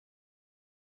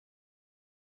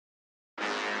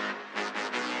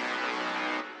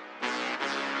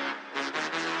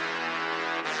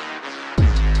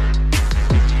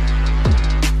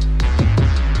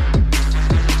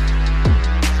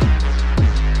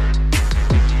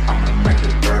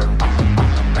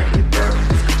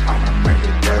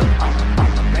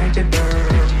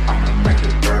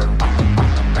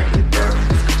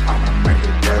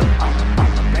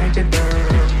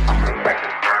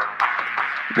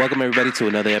Welcome, everybody, to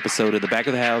another episode of the Back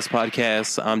of the House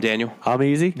podcast. I'm Daniel. I'm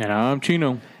Easy. And I'm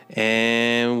Chino.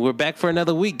 And we're back for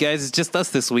another week, guys. It's just us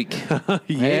this week.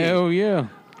 Hell yeah.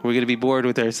 We're going to be bored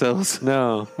with ourselves.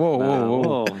 No.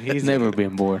 Whoa. He's never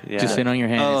been bored. Yeah. Just sit on your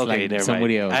hands like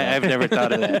somebody else. I've never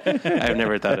thought of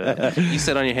that. You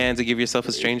sit on your hands and give yourself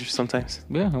a stranger sometimes?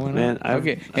 Yeah, why not? Man,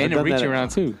 okay. And to reach around,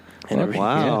 too.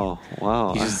 Wow.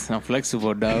 I'm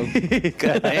flexible, dog.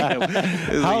 God damn.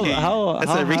 How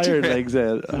high are your legs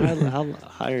at? How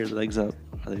high are your legs up?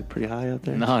 Are they pretty high up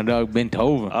there? No, dog, bent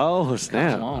over. Oh,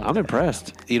 snap. I'm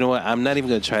impressed. You know what? I'm not even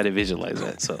going to try to visualize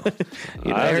that. So,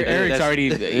 Eric's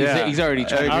already, he's already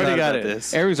trying. I already got it.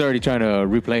 This. Eric's already trying to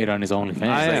replay it on his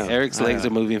OnlyFans. Eric's legs are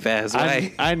moving fast.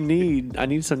 Why? I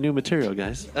need some new material,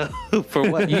 guys. For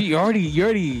what? You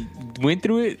already went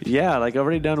through it? Yeah, like I've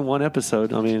already done one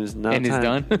episode. I mean, it's not And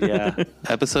time. it's done? Yeah.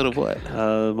 Episode of what?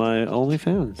 My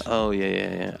OnlyFans. Oh,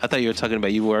 yeah. I thought you were talking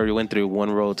about you already went through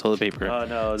one roll of toilet paper. Oh,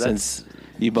 no. Since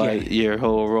you bought your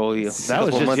whole roll. That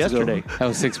was just yesterday. Ago. That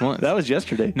was 6 months. That was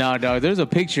yesterday. No, dog, there's a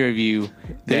picture of you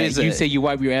that you say you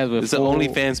wipe your ass with. It's an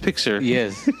OnlyFans picture.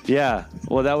 Yes. Yeah.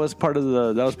 Well, that was part of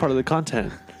the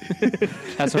content.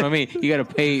 That's what I mean. You gotta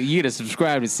pay. You gotta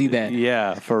subscribe to see that.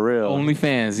 Yeah, for real.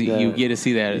 OnlyFans, you get to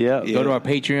see that. Yeah. Go to our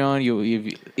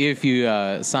Patreon. If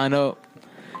you sign up,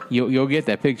 you'll get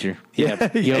that picture. Yeah,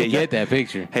 you'll get that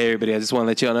picture. Hey, everybody! I just want to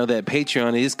let y'all know that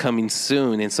Patreon is coming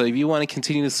soon, and so if you want to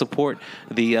continue to support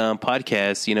the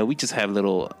podcast, we just have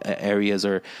little areas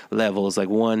or levels like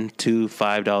 $1,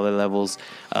 $2, $5 levels.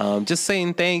 Just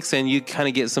saying thanks, and you kind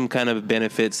of get some kind of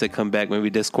benefits that come back. Maybe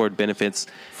Discord benefits,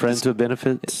 friends with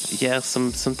benefits. Yeah,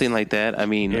 something like that. I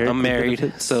mean, Eric I'm married,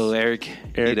 benefits. so Eric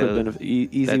with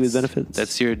Easy with benefits.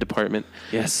 That's your department.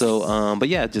 Yes. So, but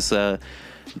yeah, just.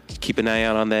 Keep an eye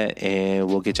out on that, and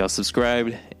we'll get y'all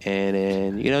subscribed,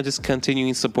 and just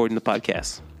continuing supporting the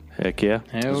podcast. Heck yeah.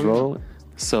 Let's roll it.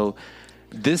 So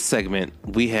this segment,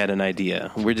 we had an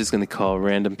idea. We're just going to call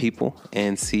random people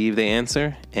and see if they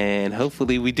answer, and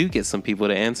hopefully we do get some people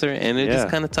to answer, and then just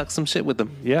kind of talk some shit with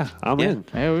them. Yeah, I'm in.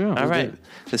 Hell yeah. All right,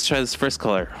 let's try this first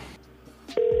caller.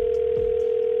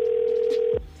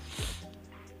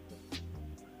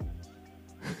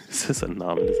 This is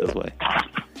anonymous this way.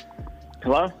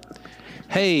 Hello?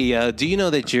 Hey, do you know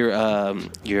that your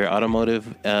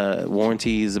automotive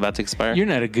warranty is about to expire? You're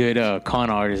not a good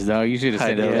con artist, dog. You should have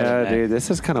said that. Yeah, dude,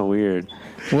 this is kind of weird.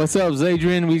 What's up,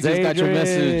 Zadrian? We just got your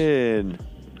message.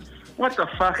 What the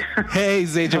fuck? Hey,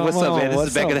 Zadrian, what's up, man? This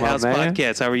is Back of the House man?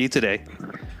 podcast. How are you today?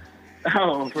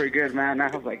 Oh, pretty good, man. I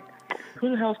was like,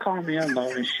 who the hell's calling me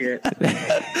unknown and shit?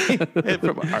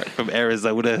 from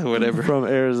Arizona, whatever. From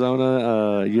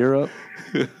Arizona, Europe.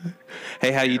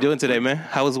 Hey, how you doing today, man?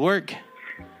 How was work?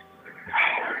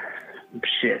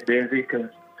 Shit, busy, because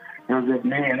it was with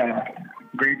me and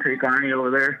Green Creek Arnie over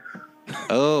there.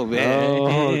 Oh,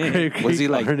 man. Great Creek Was he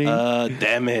like, Arnie.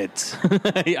 damn it.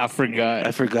 I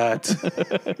forgot.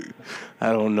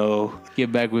 I don't know.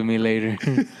 Get back with me later.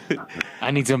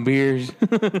 I need some beers.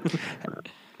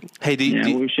 Hey,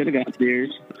 we should have got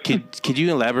beers. Could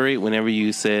you elaborate whenever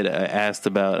you said asked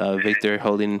about Victor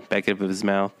holding back of his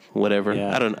mouth, whatever?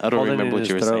 Yeah. I don't Holding remember what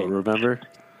you were saying. Remember?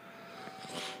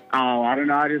 Oh, I don't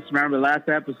know. I just remember the last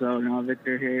episode,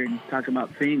 Victor here talking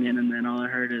about singing, and then all I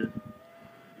heard is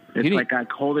it's like I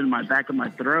holding my back of my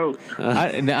throat.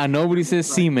 I nobody says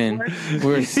semen.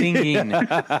 We're singing.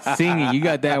 Singing. You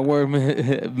got that word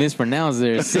mispronounced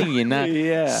there. Singing, not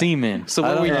semen. So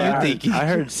what were you thinking? I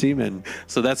heard semen.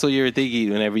 So that's what you were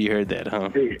thinking whenever you heard that,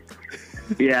 huh?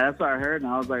 Yeah, that's what I heard, and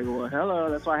I was like, well,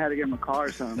 hello. That's why I had to give him a call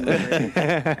or something.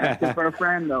 Asking for a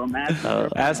friend, though, man.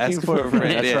 Asking for a friend.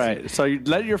 That's yes. right. So you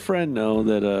let your friend know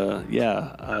that,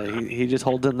 he just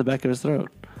holds it in the back of his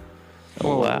throat.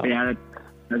 Oh, wow. Yeah,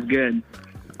 that's good.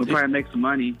 We'll probably make some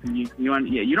money. You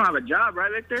don't have a job,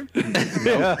 right, Victor?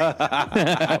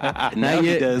 Now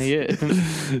he does.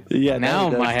 Yeah, now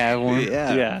I might have one.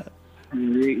 Yeah.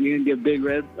 You gonna get big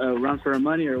red run for our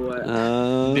money or what?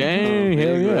 Dang,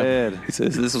 hell yeah. He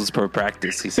says this was pro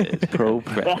practice, he said. Pro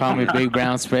Call me Big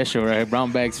Brown Special, right?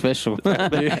 Brown Bag Special.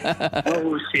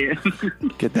 Oh, shit.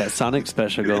 Get that Sonic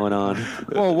special going on.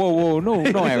 Whoa. No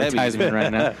advertisement right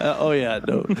now. Oh, yeah.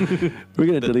 No. We're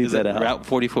going to delete that out. Route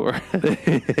 44.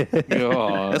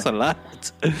 Oh, That's a lot.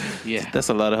 yeah. That's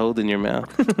a lot of holding your mouth.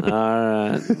 All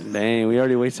right. Dang, we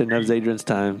already wasted enough Zadrian's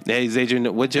time. Hey, Zadrian,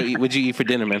 what'd you eat for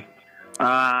dinner, man?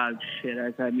 Shit,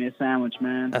 I had me a sandwich,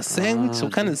 man. A sandwich?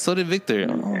 So did Victor.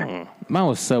 Oh. Mine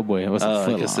was Subway. It was a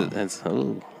foot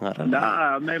long. I don't know.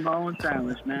 Nah, I made my own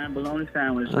sandwich, man. Bologna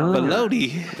sandwich.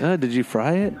 Bologna? Did you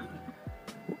fry it?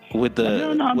 with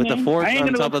the fork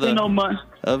on top of the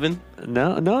oven?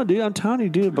 No, dude. I'm telling you,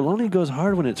 dude. Bologna goes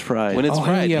hard when it's fried. When it's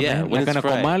fried, yeah. When it's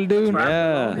fried. Comal, dude.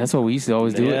 Yeah. That's what we used to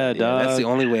always do. Yeah, dog. That's the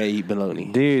only way I eat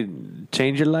bologna. Dude,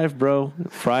 change your life, bro.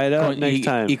 Fry it up next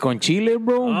time. Y con chile,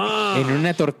 bro. En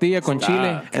una tortilla con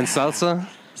chile. And salsa?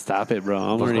 Stop it,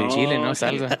 bro. Con chile, no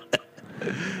salsa.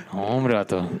 Hombre,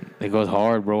 vato. It goes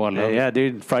hard, bro. I love it. Yeah,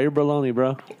 dude. Fry your bologna,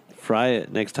 bro. Fry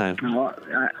it next time. No,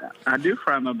 I do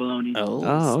fry my bologna.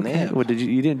 Oh, okay. snap. Well,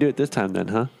 you didn't do it this time then,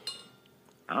 huh?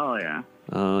 Oh, yeah.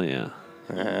 Oh, yeah.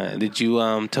 Did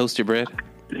you toast your bread?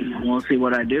 Well, see,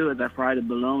 what I do is I fry the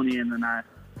bologna, and then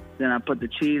I put the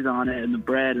cheese on it and the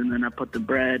bread, and then I put the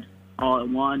bread all at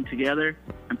one together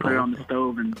and put it on the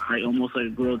stove and almost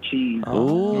like grilled cheese.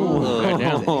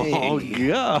 Oh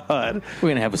God! We're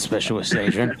gonna have a special with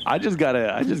Adrian. I just got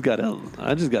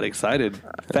excited.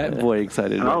 Fat boy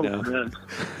excited right now. Good.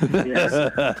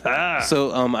 Yes.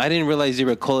 So I didn't realize you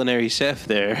were a culinary chef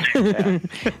there.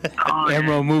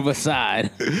 Emerald, move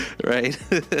aside. Right?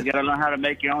 You gotta learn how to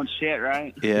make your own shit,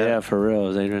 right? Yeah, for real,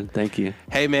 Adrian. Thank you.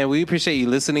 Hey, man, we appreciate you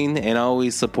listening and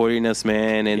always supporting us,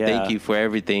 man. And thank you for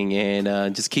everything.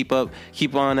 And just keep on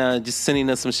just sending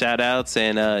us some shout outs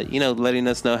and, letting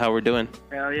us know how we're doing.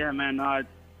 Hell yeah, man. No, I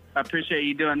appreciate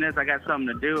you doing this. I got something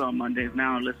to do on Mondays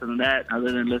now and listen to that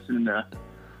other than listening to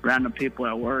random people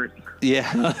at work.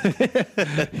 Yeah.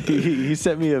 he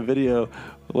sent me a video.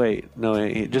 Wait, no,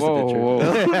 just a picture. Whoa.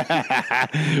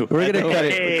 We're gonna cut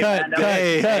it. Cut.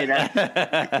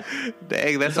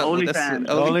 Dang, that's OnlyFans.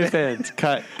 OnlyFans.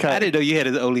 Cut. I didn't know you had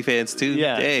an OnlyFans too.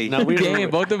 Yeah. Dang. No,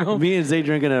 Both of them. Me and Zadrian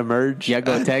are gonna merge. Yeah,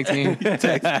 go text me.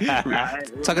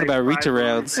 Talking about reach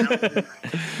arounds.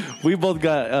 We both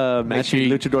got matching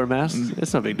sure luchador masks.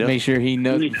 It's no big deal. Make sure he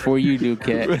knows before you do,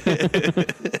 Cat.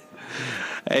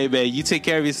 Hey, man, you take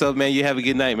care of yourself, man. You have a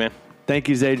good night, man. Thank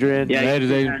you, Zadrian. Yeah, Later,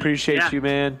 Zadrian. Appreciate you,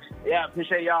 man. Yeah,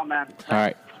 appreciate y'all, man. All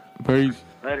right. Peace.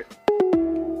 Later.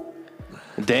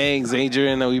 Dang,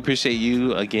 Zadrian, we appreciate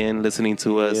you again listening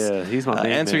to us. Yeah, he's my man,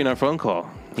 answering our phone call.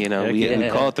 We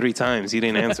called 3 times. You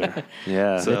didn't answer.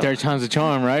 Yeah. So, Third time's a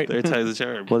charm, right? third time's a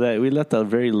charm. Well, we left a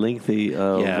very lengthy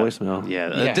voicemail.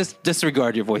 Yeah. Just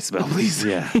disregard your voicemail, please.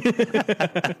 Yeah.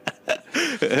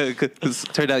 'Cause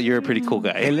turned out you're a pretty cool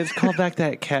guy. Hey, let's call back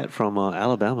that cat from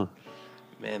Alabama.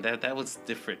 Man, that was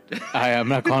different. I'm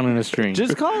not calling a string.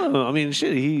 Just call him. I mean,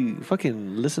 shit, he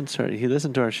fucking listens to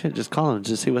our shit. Just call him.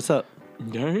 Just see what's up.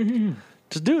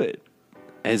 Just do it.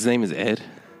 His name is Ed.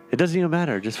 It doesn't even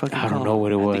matter. Just fucking I call don't know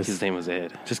what it I think was. his name was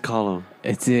Ed. Just call him.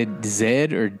 It's it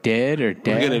Zed or Dead or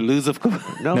Dad? We're gonna lose, of course.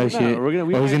 No, No we're shit. not. We're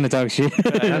gonna. I was gonna talk shit.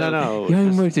 No. You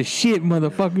ain't worth the shit,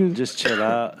 motherfucker. Just chill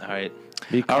out. All right.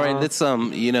 Be calm. All right, let's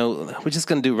we're just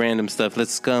gonna do random stuff.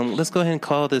 Let's go ahead and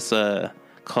call this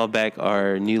call back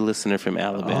our new listener from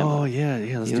Alabama. Oh yeah.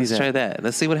 Let's do Let's that. try that.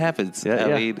 Let's see what happens. Yeah,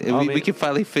 I yeah. mean, we can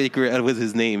finally figure out what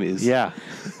his name is. Yeah.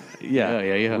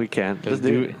 Yeah. We can. Let's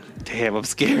do it. Damn, I'm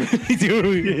scared.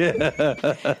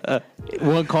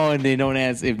 One call and they don't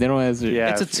answer. If they don't answer,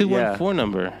 Yeah. It's a 214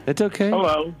 number. It's okay.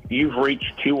 Hello, you've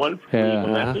reached 214 Yeah.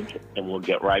 message, and we'll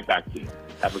get right back to you.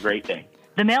 Have a great day.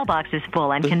 The mailbox is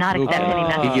full and cannot accept any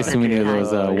messages. He gets too many of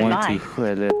those Goodbye.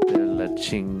 onesie. La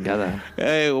chingada.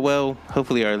 Hey, well,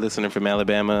 hopefully our listener from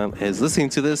Alabama is listening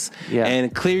to this. Yeah.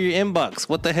 And clear your inbox.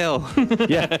 What the hell?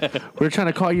 Yeah. We're trying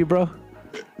to call you, bro.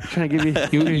 Trying to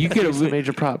give You could have some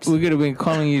major props. We could have been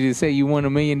calling you to say you won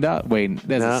 $1 million. Wait,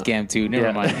 that's No. a scam too. Never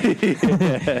Yeah.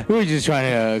 mind. We were just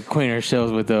trying to acquaint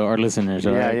ourselves with our listeners.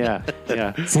 All right?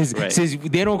 Yeah. Since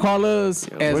they don't call us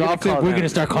as gonna often, call we're them. gonna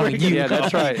start calling you. Yeah,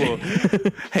 that's right.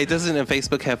 Hey, doesn't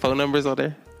Facebook have phone numbers on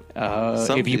there?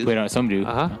 Some If you do. put on, some do.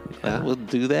 We'll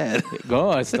do that.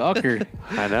 Go, a stalker.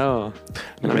 I know.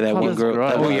 Remember that Call one us girl? girl.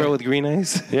 That one Yeah. girl with green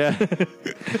eyes? Yeah.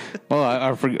 Oh,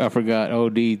 I forgot.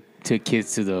 OD took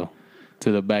kids to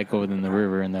the back over in the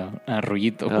river in the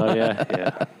Arroyito. Oh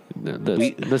yeah.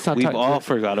 Let's not We've talk. all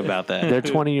forgot about that. They're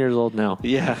 20 years old now.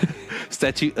 Yeah.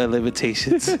 Statute of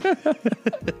limitations.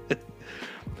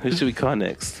 Who should we call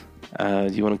next? Do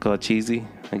you want to call Cheesy?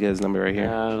 I got his number right here.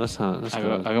 Let's not. Let's I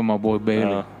go. got my boy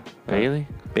Bailey. Bailey.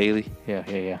 Bailey.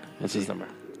 Yeah. What's his number?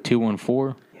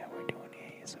 214. Yeah, we're doing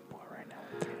ASMR right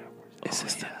now. Is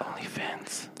this the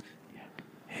OnlyFans?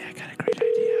 Hey, I got a great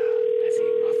idea. Let's see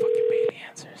what fucking Bailey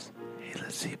answers. Hey,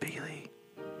 let's see, Bailey.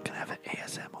 Can I have an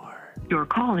ASMR? Your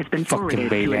call has been Fucking forwarded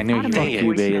Bailey, to I an knew you automatic fucking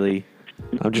You, voice Bailey.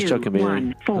 I'm just joking,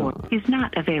 Bailey. 214 is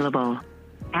not available.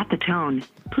 At the tone,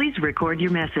 please record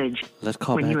your message. Let's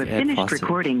call When back you have Ed finished Fawcett.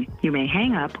 recording, you may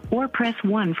hang up or press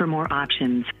 1 for more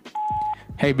options.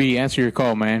 Hey B, answer your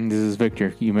call, man. This is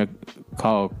Victor. You may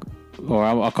call, or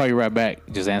I'll call you right back.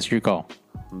 Just answer your call.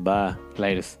 Bye.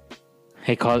 Latest.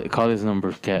 Hey, call this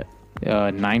number, Cat.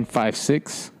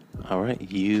 956. All right,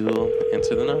 you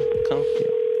answer the number. Come.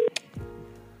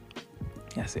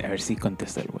 Ya sé, a ver si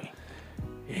contesta el güey.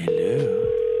 Hello.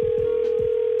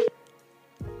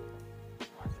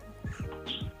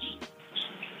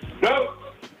 No.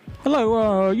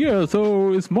 Hello, yeah,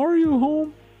 so is Mario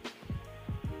home?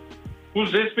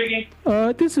 Who's this speaking?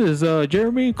 This is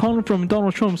Jeremy calling from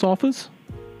Donald Trump's office.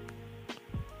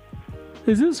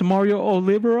 Is this Mario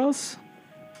Oliveras?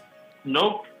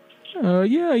 Nope.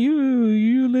 Yeah,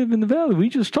 you live in the valley. We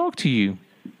just talked to you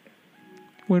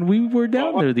when we were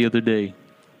down there the other day.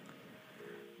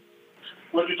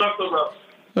 What you talking about?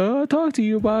 I talked to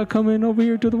you about coming over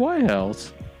here to the White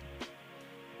House.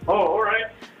 Oh, all right.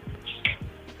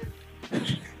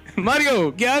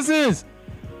 Mario, ¿qué haces?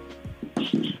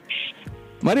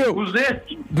 Mario, Who's this?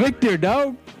 Victor,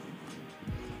 dog.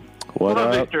 What Hello,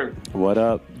 up? Victor. What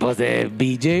up? Was it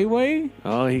BJ way?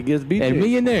 Oh, he gets beat. El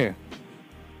millionaire.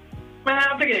 Man,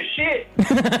 I'm taking a shit.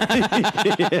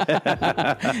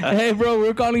 Hey, bro,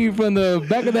 we're calling you from the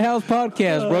Back of the House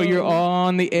podcast, bro. You're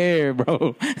on the air,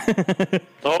 bro.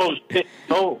 Oh, shit.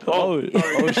 Oh,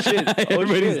 shit. Oh,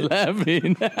 Everybody's shit.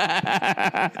 laughing.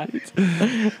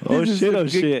 Oh, shit. Oh,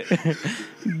 shit.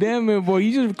 Damn it, boy.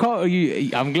 You just call.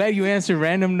 I'm glad you answered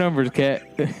random numbers, Cat.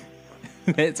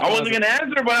 That's I wasn't going to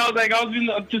answer, but I was like, I was going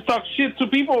to just talk shit to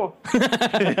people.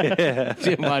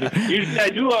 Shit, Mario. Usually I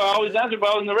do. I always answer, but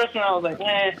I was in the restaurant. I was like,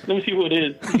 let me see who it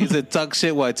is. He said, "Talk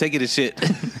shit while taking a shit."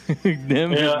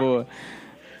 Damn it, boy.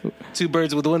 Two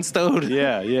birds with one stone.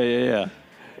 Yeah.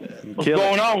 What's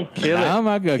going on? Kill it. Oh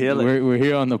my God. Kill it. We're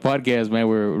here on the podcast, man.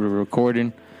 We're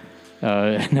recording.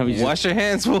 Now we just, Wash your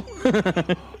hands, fool.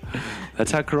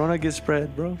 That's how Corona gets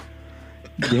spread, bro.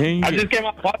 dang I it. just came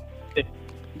out.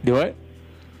 Do what?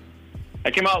 I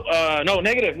came out. No,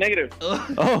 negative.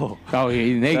 Oh, Oh,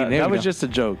 he's naked. that was just a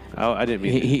joke. I didn't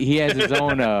mean it. He has his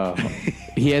own.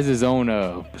 He has his own.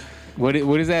 What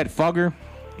is that? Fogger?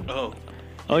 Oh,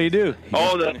 Oh, you do?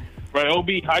 Oh, the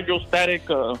Ryobi hydrostatic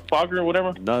fogger,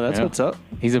 whatever. No, that's Yeah. what's up.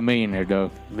 He's a millionaire,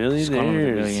 dog. Just call him a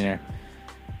Millionaires. millionaire.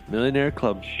 Millionaire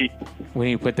Club. Shit. We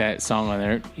need to put that song on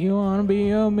there. You wanna be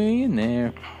a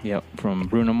millionaire? Yep, from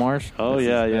Bruno Mars. Oh, That's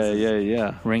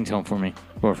yeah. his ringtone for me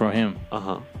or for him.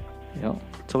 Uh-huh. Yep.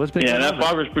 So what's been Yeah, going that on?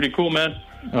 fogger's pretty cool, man.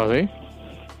 Oh, they?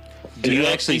 do you Yeah,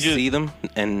 actually he just- see them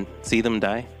and see them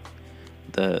die?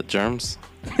 The germs.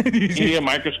 You need a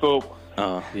microscope,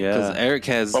 Oh, Yeah. Because Eric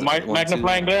has a one, too.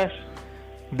 magnifying glass.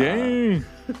 Dang.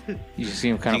 You see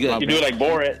him kind You of got- You do it like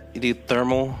Borat. You do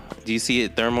thermal. Do you see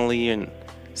it thermally and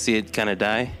see it kind of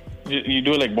die? You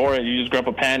do it like Borat. You just grab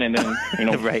a pan and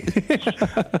then Right.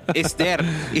 It's there.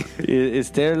 It's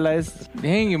sterilized.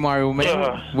 Dang you, Mario, man.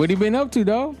 Ugh. What have you been up to,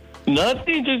 dog?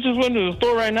 Nothing. Just went to the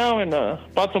store right now and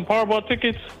bought some Powerball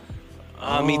tickets.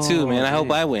 Me too, man. I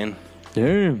hope I win.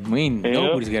 Damn. I mean, Yeah.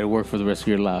 nobody's got to work for the rest of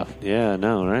your life. Yeah,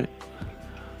 no, right?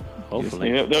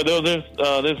 Hopefully. Yeah, there's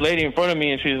this lady in front of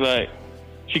me, and she's like,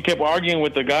 she kept arguing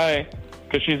with the guy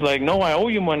because she's like, no, I owe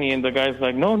you money, and the guy's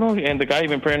like, no, and the guy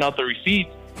even printed out the receipt,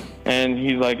 and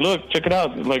he's like, look, check it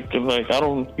out, like you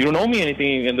don't owe me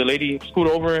anything, and the lady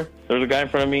scooted over. There's a guy in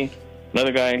front of me,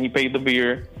 another guy, and he paid the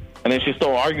beer, and then she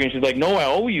started arguing. She's like, no, I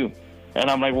owe you, and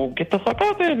I'm like, well, get the fuck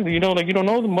out there, you know, like you don't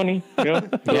owe the money, you know.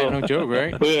 Yeah, no joke,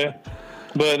 right?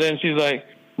 But then she's like,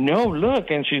 no, look,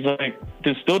 and she's like,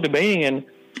 just still debating, and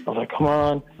I was like, come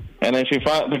on. And then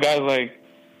the guy's like,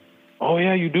 oh,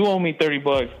 yeah, you do owe me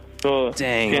 $30. So,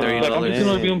 Dang, yeah, $30. like, I'm just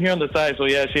going to leave him here on the side. So,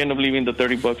 yeah, she ended up leaving the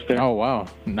 $30 there. Oh, wow.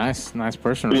 Nice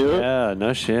person. Yeah,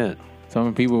 no shit.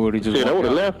 Some people would have just Shit, I walked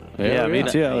would have out. left. Yeah, me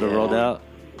too. I would have rolled out.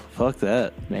 Fuck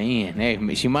that. Man,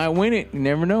 hey, she might win it. You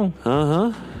never know.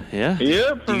 Uh-huh. Yeah.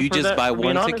 Yeah. Do you just buy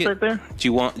one honest ticket? right there,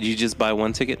 Do you just buy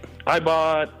one ticket? I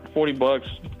bought $40.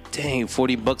 Dang,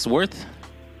 $40 worth?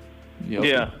 Yep.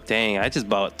 Yeah. Dang, I just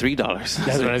bought $3.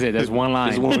 That's what I said. That's one line.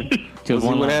 Just one. Just We'll see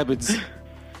one what line. happens.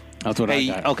 That's what I Hey,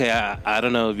 got. okay, I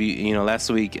don't know if you know, last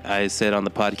week I said on the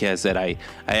podcast that I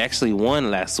actually won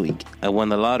last week. I won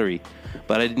the lottery.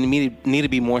 But I didn't need to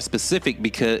be more specific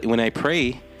because when I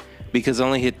pray, because I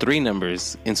only hit 3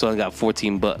 numbers, and so I got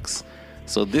 $14.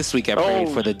 So this week I prayed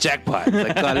for the jackpot.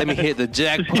 Like, God, let me hit the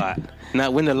jackpot.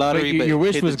 Not win the lottery, but your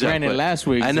wish hit was the granted jackpot. last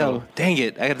week. I know. So. Dang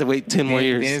it. I have to wait 10 more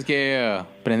Tienes years. que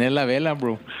prender la vela,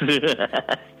 bro.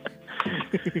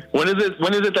 When is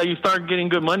it that you start getting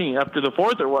good money? After the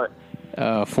 4th or what?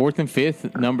 4th and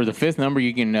 5th number. The 5th number,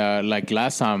 you can, like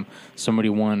last time, somebody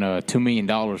won $2 million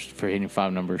for hitting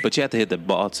 5 numbers. But you have to hit the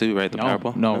ball too, right? The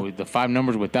Powerball? No, the 5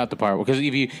 numbers without the Powerball. Because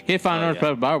if you hit 5 numbers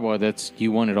plus the Powerball,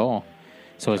 you won it all.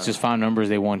 So it's just 5 numbers.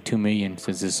 They won $2 million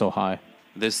since it's so high.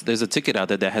 There's a ticket out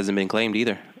there that hasn't been claimed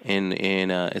either, and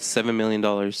it's $7 million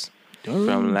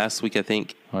from last week, I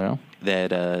think. Oh yeah.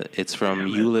 That it's from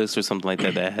Euless or something like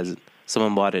that. That has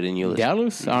someone bought it in Euless.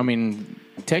 Dallas? I mean,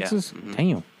 Texas? Yeah.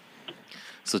 Damn.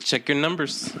 So check your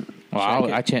numbers.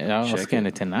 Well, I'll scan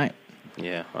it tonight.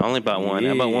 Yeah, I only bought one.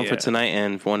 I bought one for tonight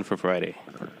and one for Friday.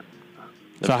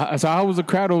 So how was the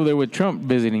crowd over there with Trump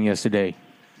visiting yesterday?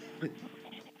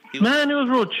 Man, it was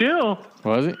real chill.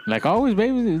 Was it? Like always,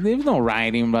 baby? There was no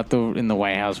rioting in the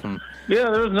White House from... Yeah,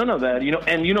 there was none of that.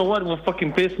 And you know what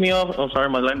fucking pissed me off? Oh, sorry,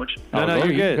 my language. No,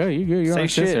 you're good. You're good. You're Say on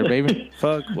shit there, baby.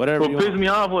 Fuck, whatever What you pissed want. me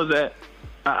off was that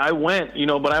I went,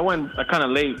 but I went kind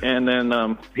of late, and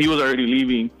then he was already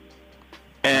leaving.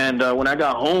 And when I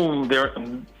got home,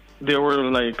 they were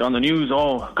like on the news,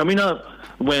 coming up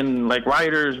when like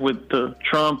rioters with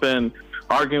Trump and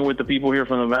arguing with the people here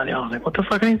from the valley. I was like, what the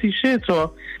fuck? I didn't see shit.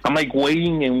 So I'm like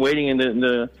waiting, and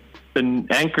the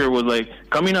anchor was like,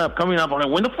 coming up. I'm like,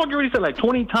 when the fuck you already said like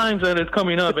 20 times that it's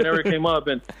coming up, and never came up,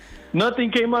 and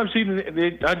nothing came up. See,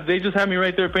 they just had me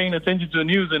right there paying attention to the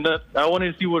news, and I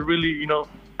wanted to see what really,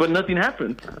 but nothing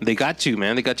happened. They got you,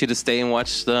 man. They got you to stay and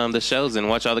watch the shows and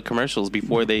watch all the commercials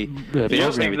before they.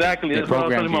 Yes, exactly. That's what I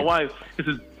was telling my wife.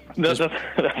 That's what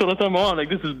I told my mom. Like,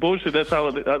 this is bullshit. That's how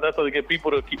they get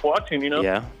people to keep watching.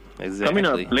 Yeah, exactly. Coming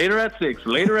up later at 6,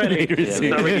 later at 8.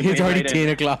 It's already 10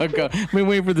 o'clock. I've been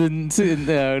waiting for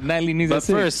the nightly news. But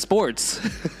first, sports.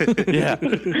 Yeah.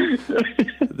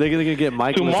 They're gonna get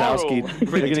Mike Wazowski.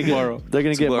 They're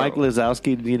gonna get Mike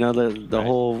Wazowski. The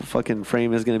whole fucking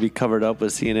frame is gonna be covered up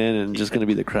with CNN, and just gonna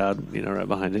be the crowd, right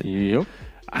behind it. Yep.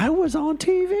 I was on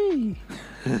TV.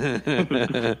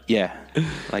 Yeah,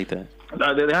 like that.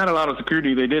 They had a lot of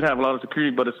security. They did have a lot of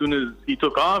security, but as soon as he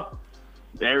took off,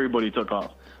 everybody took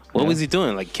off. What was he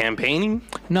doing? Like campaigning?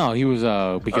 No, he was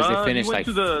because they finished he went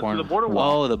to the border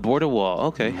wall. Oh, the border wall.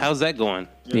 Okay, how's that going?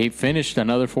 They finished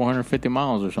another 450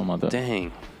 miles or something like that.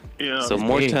 Dang. Yeah. So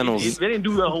more tunnels. They didn't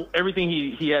do everything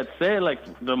he had said, like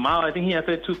the mile. I think he had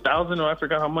said 2,000, or I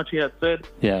forgot how much he had said.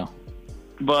 Yeah.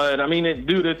 But I mean,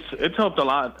 it's helped a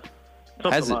lot.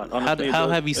 How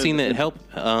have you seen it help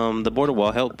the border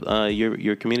wall help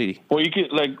your community? Well, you can,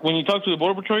 like, when you talk to the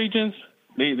border patrol agents,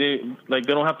 they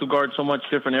don't have to guard so much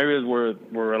different areas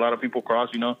where a lot of people cross.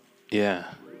 Yeah,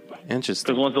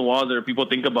 interesting. Because once the wall's there, people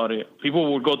think about it.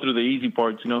 People would go through the easy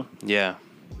parts. Yeah.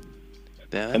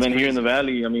 And then here in the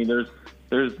valley, I mean,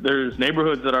 there's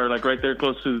neighborhoods that are like right there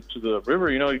close to the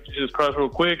river. You can just cross real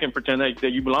quick and pretend that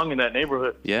you belong in that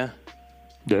neighborhood. Yeah.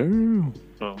 Damn.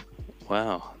 So.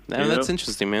 Wow. That's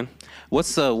interesting, man.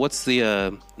 What's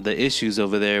the issues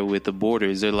over there with the border?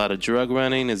 Is there a lot of drug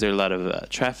running? Is there a lot of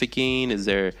trafficking? Is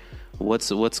there what's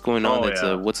going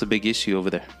on? What's a big issue over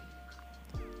there?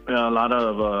 Yeah, a lot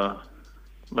of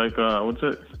what's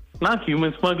it? Not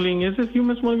human smuggling. Is it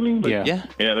human smuggling? Yeah. Yeah,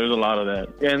 there's a lot of that.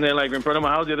 And then like in front of my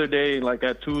house the other day, like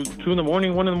at 2 in the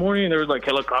morning, 1 in the morning, there was like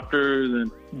helicopters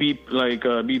and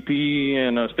BP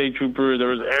and a state trooper. There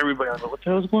was everybody. I was like, what the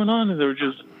hell is going on? And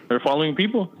they're following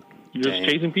people. Just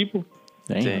chasing people.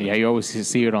 Dang. Yeah, you always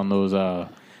see it on those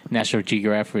National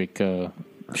Geographic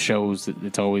shows.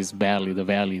 It's always the valley.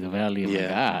 I'm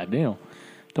like, damn.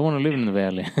 Don't want to live in the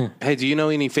valley. Hey, do you know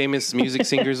any famous music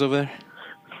singers over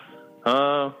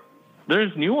there?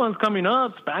 There's new ones coming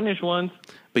up, Spanish ones.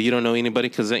 But you don't know anybody?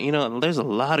 Because, there's a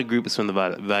lot of groups from the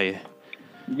valley.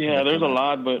 Yeah, there's a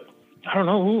lot, but I don't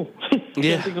know who.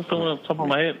 Yeah. Can't think of someone off the top of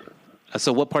my head.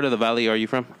 So what part of the valley are you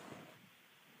from?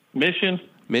 Mission.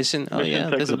 Oh, yeah.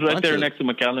 Texas, There's a right bunch there next to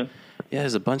McAllen. Yeah,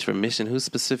 there's a bunch from Mission. Who's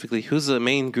the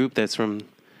main group that's from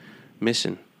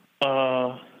Mission?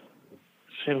 Who's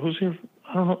here?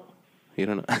 I don't know. You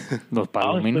don't know? Los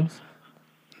Palominos?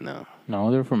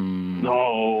 No, they're from...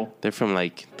 No. They're from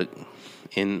like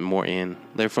more in.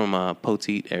 They're from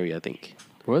Poteet area, I think.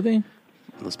 Were they?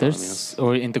 Los There's Palominos.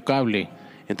 or Intocable.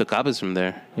 Intocable's from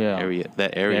there. Yeah.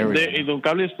 That area.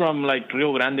 Intocable is from like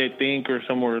Rio Grande, I think, or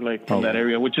somewhere like from that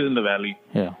area, which is in the valley.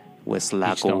 Yeah. West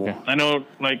Laco. Okay. I know,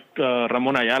 like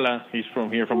Ramon Ayala. He's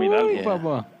from here, from Hidalgo. Yeah.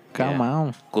 Papa. Come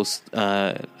on.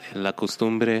 La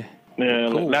Costumbre. Yeah,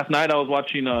 Cool. Last night I was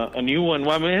watching a new one.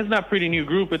 Well, I mean, it's not a pretty new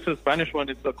group. It's a Spanish one.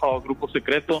 It's called Grupo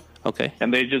Secreto. Okay.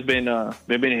 And they've been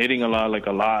hitting a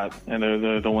lot, and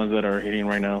they're the ones that are hitting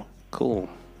right now. Cool.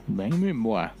 Bang,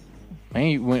 boy.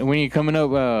 Man, when are you coming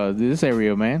up this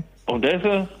area, man?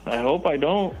 Odessa? I hope I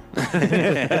don't.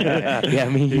 Yeah, I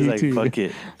mean, He's you like, too. fuck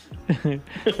it.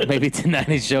 Maybe tonight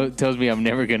his show tells me I'm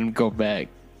never going to go back.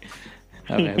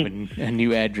 I have a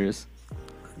new address.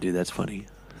 Dude, that's funny.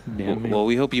 Yeah, man. Well,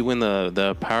 we hope you win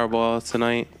the Powerball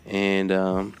tonight, and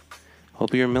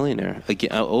hope you're a millionaire again.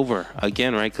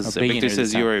 Right? Because A Victor billionaire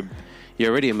says this time. you're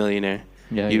already a millionaire.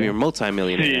 You're a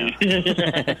multi-millionaire now.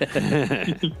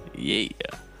 Yeah.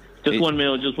 Just $1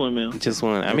 million. Just $1 million. Just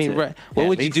one. I mean, right, what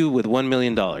would you do with $1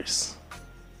 million?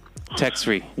 Tax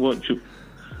free. Wouldn't you?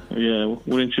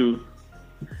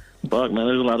 Fuck, man,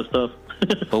 there's a lot of stuff.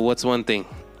 But what's one thing?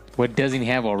 What doesn't he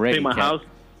have already? Pay my house.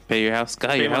 Pay your house.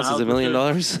 God, your house is $1 million.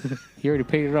 You already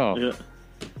paid it off. Yeah.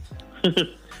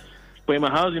 Pay my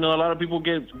house. A lot of people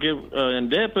get in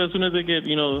debt as soon as they get,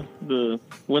 win the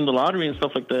lottery and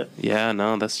stuff like that. Yeah,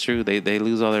 no, that's true. They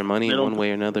lose all their money in one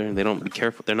way or another. They don't be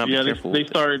careful. They're not careful. They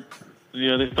start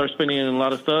spending a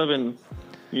lot of stuff, and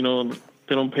they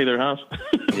don't pay their house.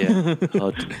 Yeah.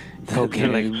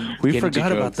 Okay. We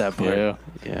forgot about that part.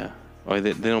 Yeah. Or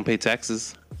they don't pay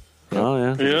taxes. Oh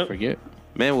yeah. Yeah. Forget.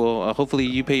 Man, well, hopefully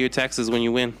you pay your taxes when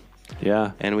you win.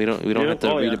 Yeah. And we don't have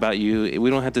to read about you. We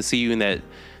don't have to see you in that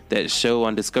show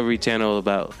on Discovery Channel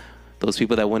about those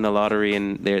people that win the lottery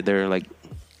and they're like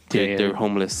they're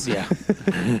homeless. Yeah.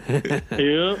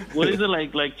 Yeah. What is it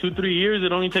like 2-3 years?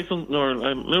 It only takes them, or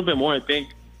a little bit more, I think.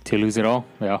 To lose it all.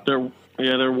 Yeah.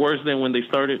 They're worse than when they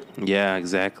started. Yeah,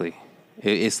 exactly.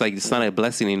 It's like it's not a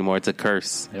blessing anymore; it's a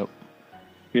curse.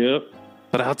 Yep.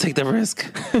 But I'll take the risk.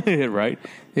 Right.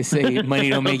 They say money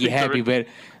don't make you happy, but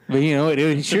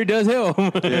it sure does help.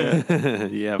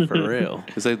 Yeah, for real.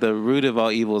 It's like the root of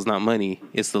all evil is not money;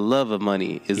 it's the love of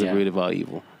money is the root of all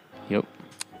evil. Yep.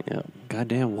 Yeah.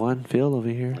 Goddamn Juan Phil over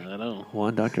here. I know.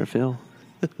 Juan Dr. Phil.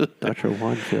 Dr.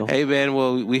 Juan Phil. Hey man,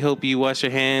 well we hope you wash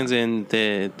your hands and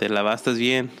te lavastas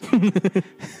bien.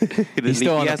 He's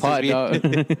still on the pot, dog.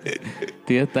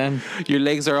 Your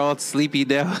legs are all sleepy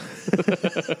now.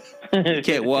 You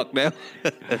can't walk now.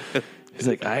 He's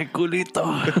like, ay, culito.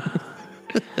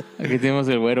 Aquí tenemos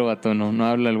el güero, vato. No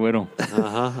habla el güero.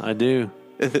 I do.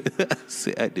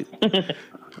 Sí, I do.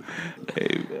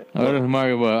 Hey, man. All right,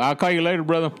 Mario. Well, I'll call you later,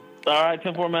 brother. All right,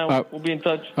 10-4, man. We'll be in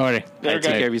touch. All right. Take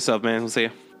care of yourself, man. We'll see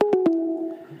you.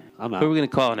 I'm out. Who are we going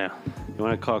to call now? You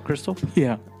want to call Crystal?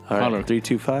 Yeah. All right,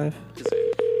 325.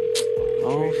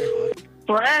 Oh.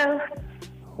 Hello.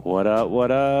 What up?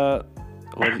 What up?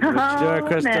 What you doing,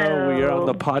 Crystal? No. We are on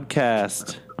the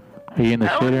podcast. Are you in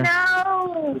the Oh shitter?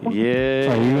 no.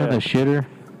 Yeah. Are you in the shitter?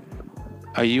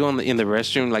 Are you in the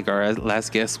restroom like our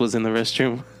last guest was in the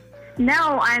restroom?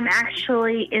 No, I'm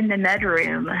actually in the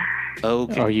bedroom.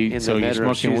 Okay. Are you? So you're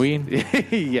smoking weed?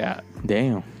 Yeah.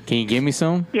 Damn. Can you give me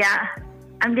some? Yeah,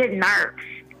 I'm getting narcs.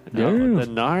 No, the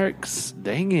narcs.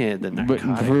 Dang it. The But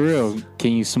narcotics. for real,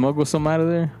 can you smuggle some out of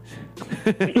there?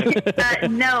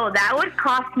 No, that would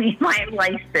cost me my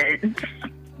license.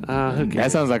 Okay.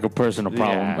 That sounds like a personal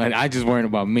problem. Yeah. And I just worried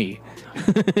about me.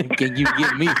 Can you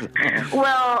get me some?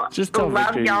 Well, Just tell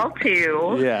love Victor y'all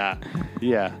too. Yeah.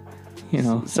 Yeah.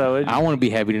 So I want to be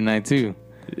happy tonight too.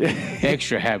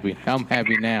 Extra happy. I'm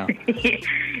happy now.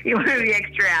 You want to be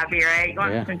extra happy, right? You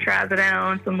want some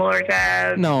trazodone, some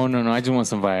Lortab. No. I just want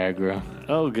some Viagra.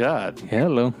 Oh, God.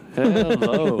 Hello.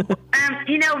 Hello.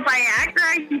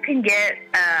 Viagra you can get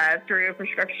through a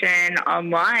prescription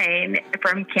online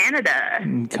from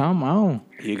Canada. Come on.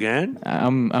 You can?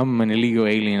 I'm an illegal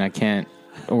alien. I can't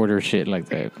order shit like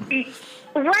that.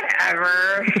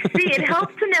 Whatever. See, it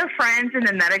helps to know friends in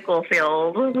the medical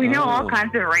field. We know all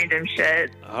kinds of random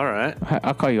shit. All right.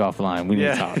 I'll call you offline. We need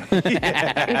to talk.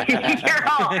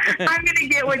 I'm going to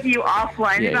get with you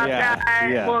offline about that.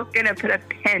 Yeah. We're going to put a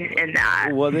pin in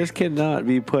that. Well, this cannot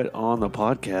be put on the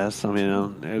podcast. I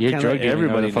mean, You're drug dealing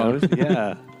everybody on the phone. knows.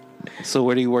 Yeah. So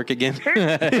where do you work again?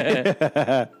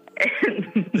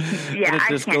 Yeah, I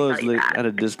can't tell you that. At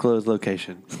a disclosed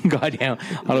location. Goddamn.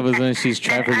 All of a sudden, she's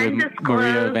trafficked with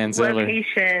Maria Van Zeller.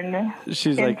 Location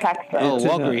She's in like, Texas. Oh,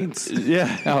 Walgreens.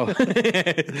 Yeah.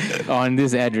 Oh. On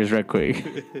this address, right quick.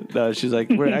 No, she's like,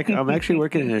 I'm actually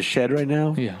working in a shed right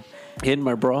now. Yeah. In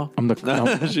my bra. She's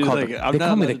like, they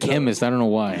call me the chemist. I don't know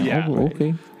why. Yeah. Oh,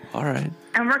 okay. All right.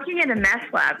 I'm working in a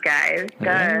meth lab, guys.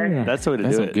 Yeah. That's the way to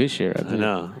That's do some it. good shit right I there.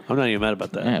 know. I'm not even mad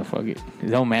about that. Yeah, fuck it. It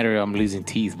don't matter if I'm losing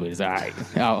teeth, but it's all right.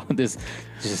 Oh, this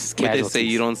just But they casualties. say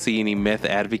you don't see any meth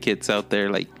advocates out there.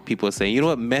 Like people are saying, you know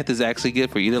what, meth is actually good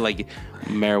for you. They're like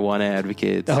marijuana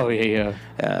advocates. Oh, yeah.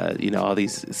 All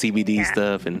these CBD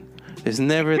stuff, and there's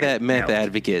never that meth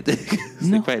advocate. They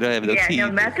probably don't have no teeth.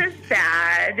 No, meth is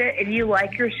bad. If you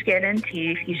like your skin and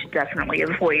teeth, you should definitely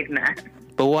avoid meth.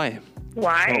 But why?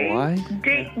 Why? Oh, why?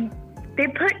 They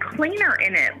put cleaner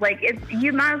in it. Like,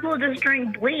 you might as well just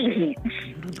drink bleach.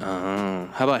 How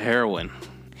about heroin?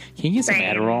 Can you get some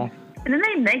Same. Adderall? And then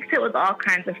they mix it with all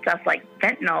kinds of stuff like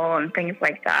fentanyl and things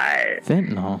like that.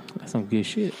 Fentanyl? That's some good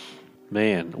shit.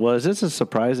 Man. Well, is this a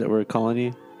surprise that we're calling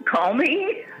you? Call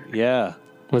me? Yeah.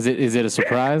 Is it a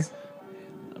surprise?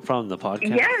 From the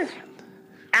podcast? Yes.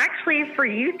 Actually, actually, for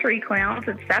you three clowns,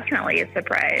 it's definitely a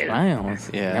surprise. Clowns?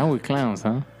 Yeah. Now we're clowns,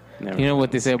 huh? Never. You know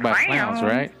what they say about clowns,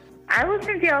 right? I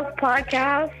listen to y'all's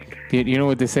podcast. You know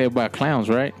what they say about clowns,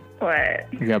 right? What?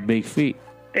 You got big feet.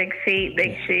 Big feet,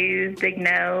 big shoes, big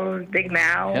nose, big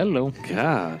mouth. Hello.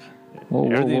 God.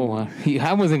 Whoa.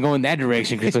 I wasn't going that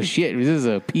direction because of shit. This is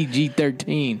a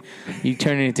PG-13. You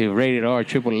turn it into rated R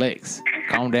triple X.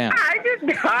 Calm down. I just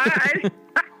died.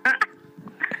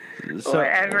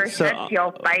 Whatever. Shut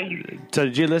your face. So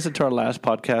did you listen to our last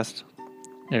podcast?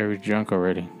 Yeah, we're drunk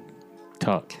already.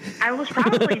 Talk. I was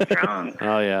probably drunk.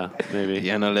 Oh, yeah. Maybe.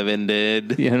 Ya no le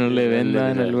venden. Ya no le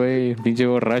vendan el güey. Pinche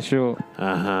borracho.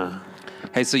 Uh-huh.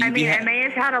 Hey, so you I mean, I may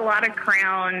have had a lot of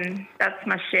Crown. That's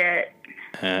my shit.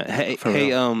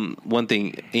 One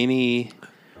thing.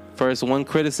 One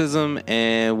criticism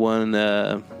and one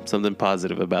something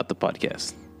positive about the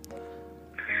podcast.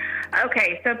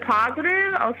 Okay, so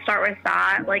positive, I'll start with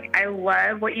that. Like, I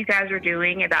love what you guys are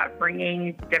doing about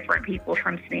bringing different people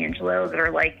from San Angelo that are,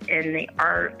 like, in the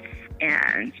arts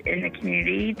and in the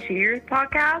community to your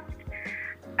podcast.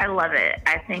 I love it.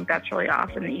 I think that's really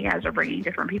awesome that you guys are bringing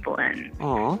different people in.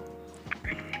 Aw.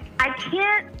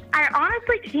 I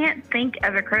honestly can't think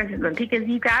of a criticism because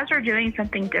you guys are doing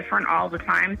something different all the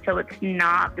time, so it's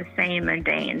not the same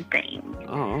mundane thing.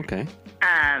 Oh, okay.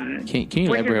 Can you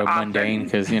elaborate on mundane?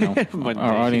 Because,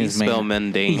 our audience may spell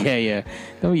mundane. Yeah.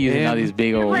 Don't be using all these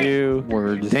big old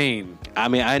words. Mundane. I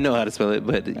mean, I know how to spell it,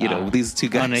 but these two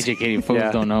guys, uneducated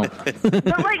folks don't know. But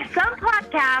like some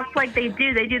podcasts, like they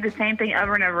do the same thing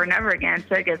over and over and over again,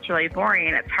 so it gets really boring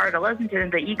and it's hard to listen to them.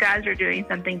 But you guys are doing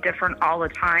something different all the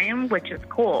time, which is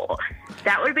cool.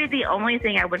 That would be the only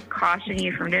thing I would caution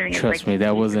you from doing. Trust me,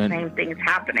 that wasn't the same things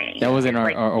happening. That wasn't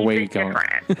our way to go.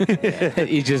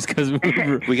 It's just because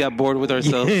we got bored with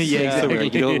ourselves. Yeah, so we're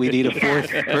like, we need a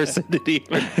fourth person to do.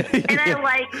 And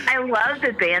I love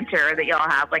the banter that y'all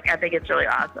have. Like, I think it's really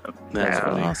awesome. That's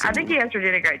really awesome. I think you guys are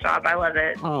doing a great job. I love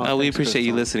it. We appreciate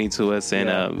you listening to us,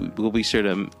 and we'll be sure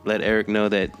to let Eric know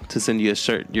to send you a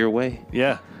shirt your way.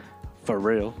 Yeah, for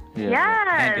real. Yes,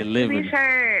 hand delivered.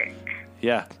 Shirt.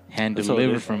 Yeah, hand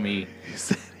delivered from me.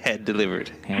 Hand delivered.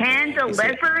 Hand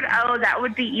delivered? Oh, that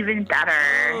would be even better.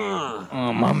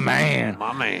 Oh, my man.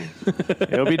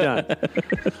 It'll be done.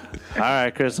 All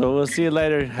right, Chris. So we'll see you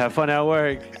later. Have fun at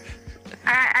work.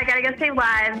 All right, I gotta go save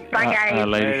lives. Bye,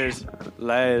 guys.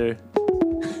 Later.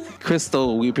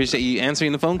 Crystal, we appreciate you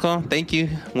answering the phone call. Thank you.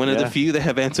 One of the few that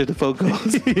have answered the phone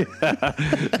calls.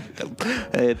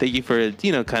 Thank you for,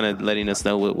 kind of letting us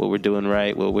know what we're doing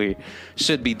right, what we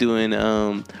should be doing,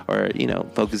 or,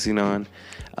 focusing on.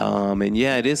 And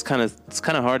yeah, it's kind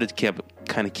of hard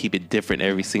to keep it different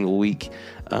every single week.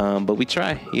 But we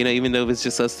try, even though it's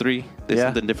just us three, there's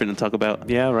something different to talk about.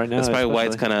 Yeah, right now. That's probably why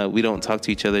it's we don't talk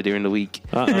to each other during the week.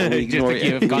 We ignore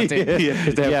it.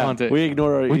 Content. We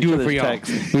ignore we do it for y'all.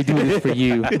 We do it for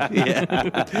you.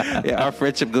 Our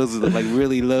friendship goes like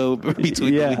really low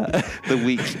between the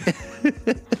week.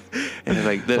 And it's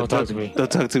like, don't talk to me.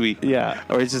 Don't talk to me. Yeah.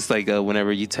 Or it's just like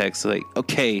whenever you text, like,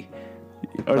 okay.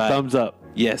 Or bye. thumbs up.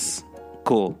 Yes.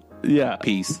 Cool. Yeah.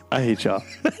 Peace. I hate y'all.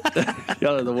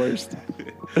 Y'all are the worst.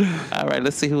 All right,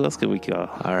 let's see who else can we call.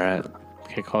 All right.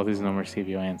 Okay, call these numbers, see if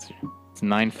you answer. It's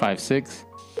 956.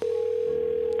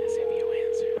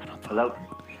 Hello?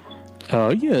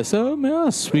 Yes, may I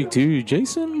speak to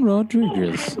Jason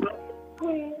Rodriguez?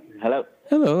 Hello?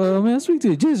 Hello, may I speak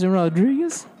to Jason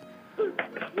Rodriguez?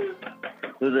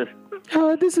 Who's this?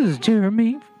 This is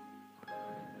Jeremy.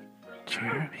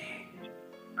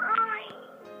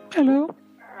 Hello?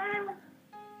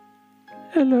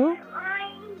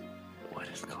 What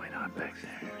is going on back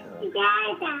there?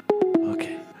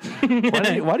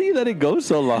 Okay. Why do you let it go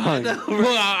so long?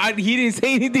 Well, he didn't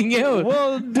say anything else.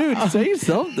 Well, dude, say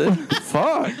something.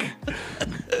 Fuck.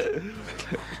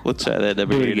 We'll try that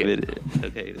number in a minute.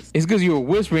 Okay. It's because you were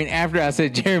whispering after I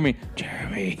said Jeremy.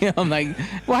 I'm like,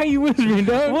 why are you whispering,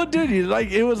 dog? Well, dude,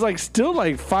 it was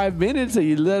still 5 minutes that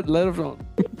you let him know.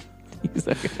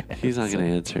 He's not gonna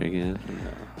answer again.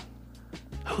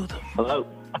 Hello?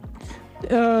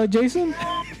 Jason?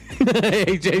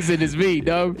 Hey, Jason, it's me,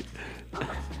 dog.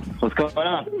 What's going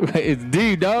on? It's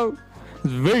D, dog.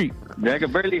 It's V. I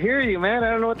can barely hear you, man.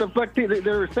 I don't know what the fuck they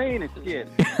were saying and shit.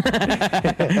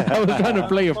 I was trying to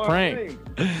play a prank.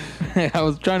 I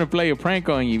was trying to play a prank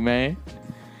on you, man.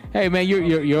 Hey, man,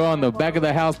 you're on the Back of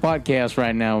the House podcast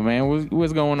right now, man.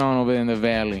 What's going on over in the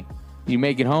valley? You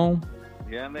make it home?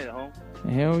 Yeah, I made it home.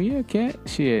 Hell yeah, cat.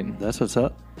 Shit. That's what's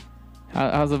up.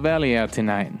 How's the valley out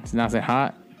tonight? It's not that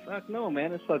hot? Fuck no,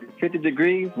 man. It's fucking 50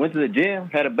 degrees. Went to the gym.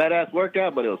 Had a badass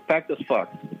workout, but it was packed as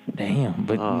fuck. Damn,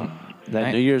 but...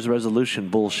 That New Year's resolution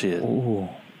bullshit. Ooh.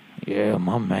 Yeah,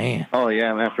 my man. Oh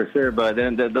yeah, man, for sure. But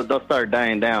then they'll start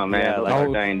dying down, man. Yeah, They'll like-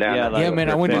 start dying down. yeah, like- Yeah, man.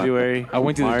 I went February, to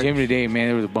the March. gym today, man.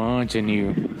 There was a bunch of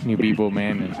new people,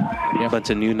 man. And, yeah, Bunch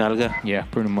of new nalga. yeah,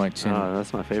 pretty much. And, Oh,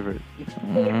 that's my favorite.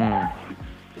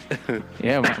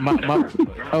 yeah,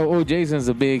 Jason's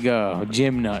a big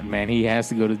gym nut, man. He has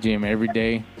to go to the gym every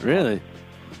day. Really?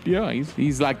 Yeah,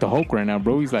 he's like the Hulk right now,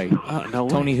 bro. He's like No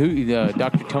way.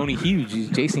 Dr. Tony Huge. He's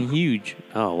Jason Huge.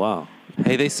 Oh, wow.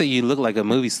 Hey, they say you look like a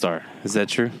movie star. Is that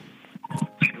true?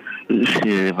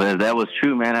 Shit, but if that was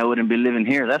true, man, I wouldn't be living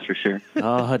here. That's for sure.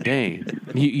 Oh, dang.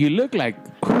 You look like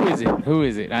who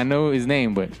is it? I know his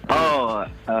name, but Oh,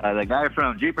 the guy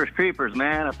from Jeepers Creepers,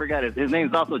 man. I forgot his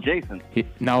name's also Jason.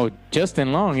 no,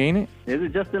 Justin Long, ain't it? Is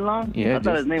it Justin Long? Yeah, I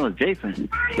thought his name was Jason.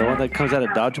 The one that comes out of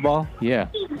dodgeball? Yeah,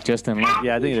 Justin Long.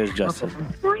 Yeah, I think it is Justin.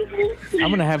 I'm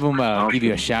gonna have him give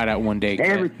you a shout out one day.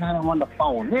 Every time I'm on the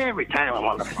phone. Man,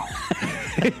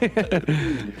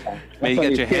 Man, you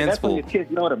got your hands That's when full. your kids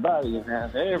know about you,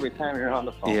 man. Every time you're on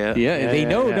the phone. Yeah. Yeah, they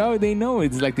know, yeah. dog. They know.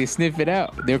 It's like they sniff it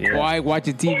out. They're quiet,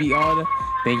 watching TV all the.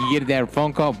 Then you get that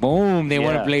phone call, boom. They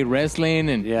want to Yeah. play wrestling,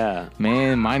 and Yeah.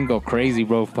 man, mine go crazy,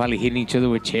 bro. Probably hitting each other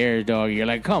with chairs, dog. You're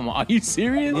like, come on, are you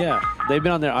serious? Yeah. They've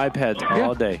been on their iPads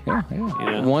all day. Yeah.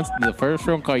 Yeah. Once the first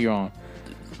phone call you're on,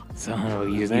 so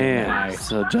you just get Man. high.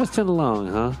 So Justin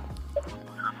Long, huh?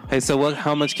 Hey, so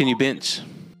how much can you bench?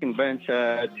 Can bench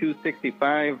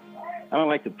 265. I don't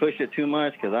like to push it too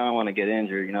much because I don't want to get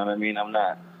injured. You know what I mean? I'm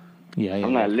not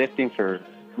lifting for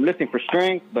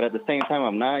strength, but at the same time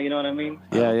I'm not. You know what I mean?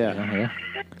 Yeah.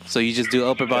 So you just do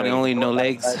upper body only, no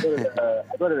legs? I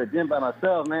go to the gym by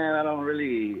myself, man. I don't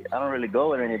really go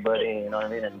with anybody. You know what I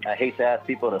mean? And I hate to ask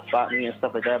people to spot me and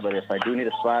stuff like that. But if I do need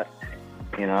a spot,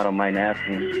 you know, I don't mind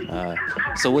asking.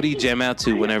 So what do you jam out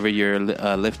to whenever you're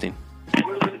lifting?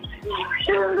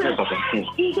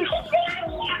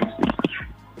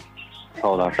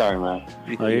 Hold on, sorry, man.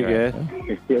 Oh, you're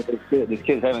good. These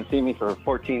kids haven't seen me for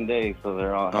 14 days, so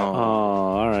they're all. Oh,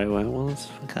 all right. Well, it's...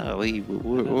 Golly,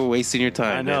 we're wasting your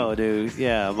time. I know, dude.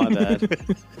 Yeah, my bad.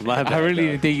 My bad. I really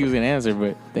didn't think he was gonna answer,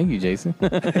 but thank you, Jason.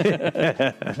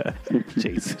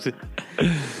 Jason.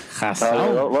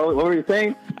 What were you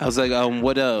saying? I was like,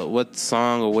 what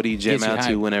song or what do you jam Gets you out to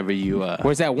hype. whenever you?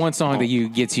 Where's that one song that you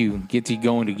gets you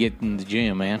going to get in the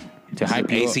gym, man? To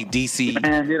hype you up. AC/DC.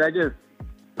 Man, dude,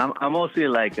 I mostly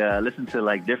like listen to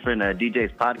like different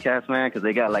DJs podcasts, man, because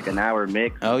they got like an hour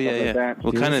mix. Oh and yeah, stuff yeah. Like that.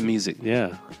 What kind of music?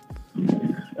 Yeah.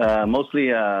 Mostly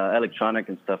electronic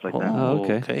and stuff like that. Oh,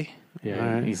 okay. Okay.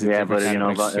 Yeah, he's a Yeah, different but kind you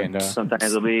of know, mix and, sometimes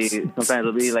it'll be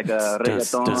like a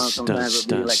reggaeton, sometimes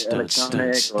it'll be like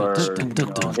electronic or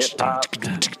hip hop.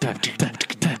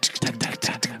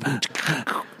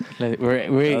 We're at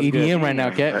EDM right now,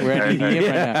 Kat. We're at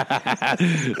EDM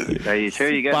right Are you sure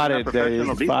you guys are not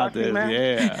professional beatboxers, man?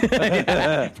 Yeah.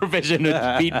 now. Professional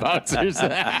beatboxers.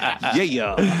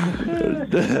 Yeah.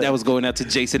 That was going out to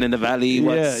Jason in the Valley.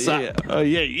 What's up? Yeah. Oh,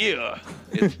 yeah.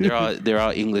 They're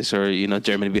all English or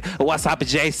German. What's up,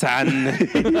 Jason?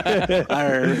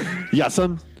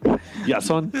 Yason.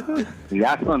 Jason.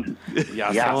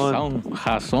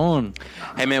 Hassan.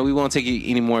 Hey man, we won't take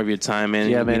any more of your time, man.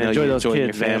 Yeah, man, We know enjoy you those enjoy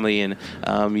kids, your family, and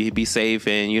you be safe,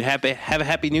 and you have a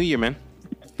happy New Year, man.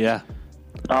 Yeah.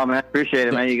 Oh man, appreciate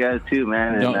it, man. You guys too,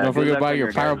 man. Don't good forget luck about on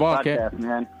your guys' Powerball, Kat. podcast,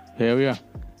 man. Hell yeah.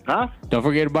 Huh? Don't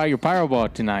forget about your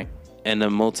Powerball tonight. And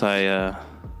the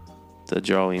the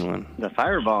drawing one. The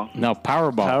Fireball. No,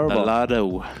 Powerball. The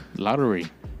lotto. Lottery.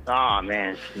 Oh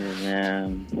man, shit,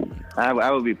 man.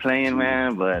 I would be playing,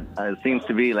 man, but it seems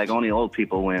to be like only old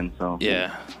people win. So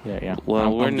Yeah. Yeah.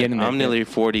 Well, I'm getting there, I'm nearly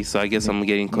 40, so I guess I'm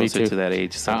getting closer too. to that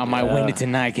age. So. I might win it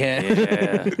tonight, Kat.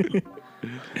 Yeah.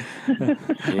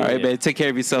 All right, man. Take care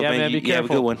of yourself, Yeah, man. man, be You have a good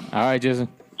careful. one. All right, Jason.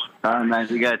 all right, man.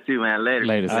 You guys too, man. Later.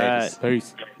 Later. right.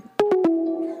 Peace.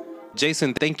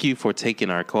 Jason, thank you for taking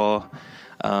our call.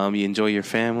 You enjoy your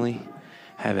family.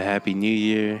 Have a happy New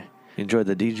Year. Enjoy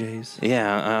the DJs.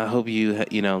 Yeah, I hope you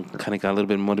kind of got a little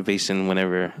bit of motivation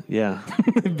whenever Yeah.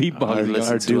 Beatbox.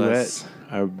 listen Our to duet. us.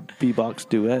 Our B-box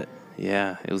duet.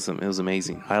 Yeah, it was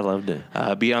amazing. I loved it.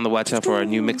 Be on the watch out for our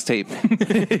new mixtape.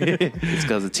 It's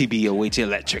called the TBOH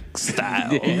Electric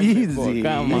Style. Easy.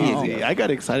 Come on. Easy. I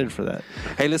got excited for that.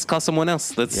 Hey, let's call someone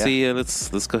else. Let's Yeah. see.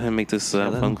 Let's go ahead and make this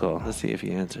phone call. Let's see if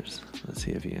he answers.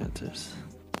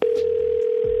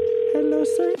 Hello,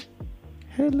 sir.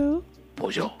 Hello.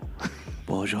 Bonjour.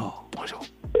 Bonjour.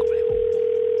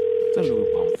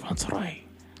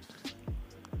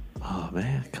 Oh,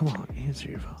 man. Come on. Answer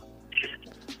your phone.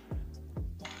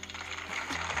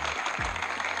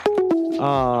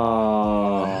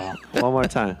 Oh. One more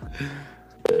time.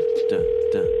 Dun, dun,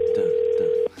 dun, dun,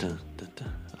 dun, dun,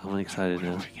 dun. I'm excited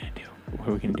now. What are we gonna do? What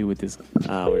are we gonna do with this?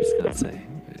 We're just gonna say,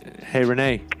 "Hey,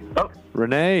 Renee." Oh.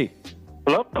 Renee.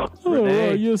 Hello.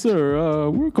 Renee. Yes, sir.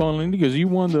 We're calling because you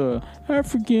won the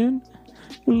African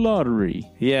lottery.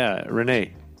 Yeah,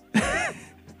 Renee.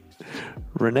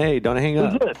 Renee, don't hang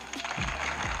up.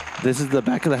 This is the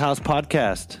Back of the House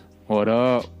podcast. What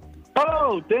up?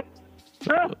 Oh,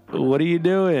 What are you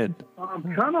doing?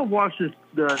 I'm trying to watch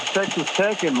the Texas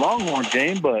Tech and Longhorn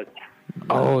game, but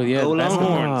Oh yeah, Go that's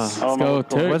Longhorns. Let's go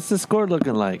Turks. What's the score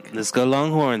looking like? Let's go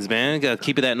Longhorns, man. Got to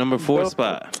keep it at number 4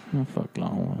 spot. Oh, fuck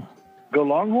Longhorn. go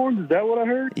Longhorns. Is that what I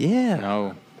heard? Yeah.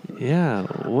 No. Yeah.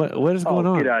 What is going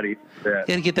on? Get out of here. Got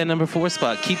to get that number 4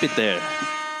 spot. Keep it there.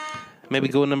 Maybe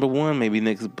go number 1 maybe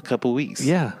next couple weeks.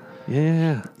 Yeah.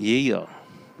 Yeah.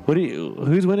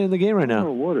 Who's winning the game right Oh,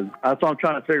 now? what is? That's what I'm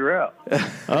trying to figure out.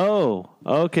 Oh,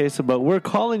 okay. So, but we're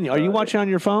calling you. Are you watching on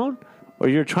your phone, or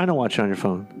you're trying to watch it on your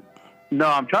phone? No,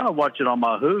 I'm trying to watch it on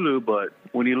my Hulu, but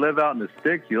when you live out in the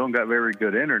sticks, you don't got very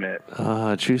good internet.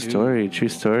 True story. True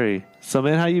story. So,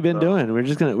 man, how you been doing?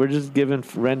 We're just giving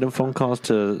random phone calls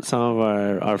to some of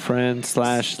our friends /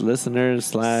 listeners /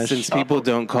 Since people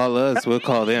don't call us, we'll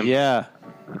call them. Yeah.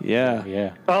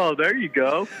 Oh, there you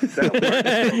go.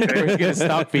 We're gonna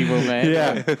stop people, man.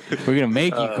 Yeah. We're gonna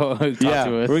make you talk to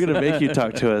us. We're gonna make you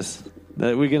talk to us.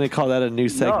 We're gonna call that a new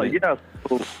segment. No, yeah.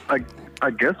 So I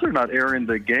guess they're not airing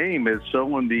the game. It's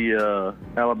showing the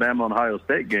Alabama and Ohio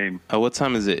State game. What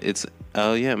time is it?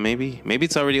 Maybe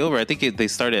it's already over. I think they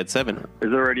started at 7. Is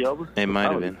it already over? It might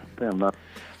have been. Damn, no.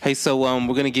 Hey, so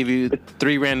we're gonna give you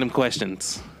 3 random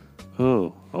questions.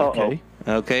 Oh, okay.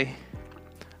 Okay.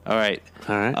 All right.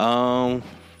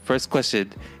 First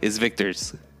question is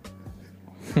Victor's.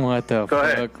 What the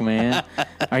fuck, man?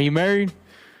 Are you married?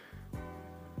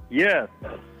 Yes.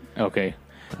 Okay.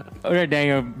 All right,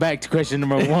 Daniel, back to question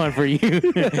number 1 for you.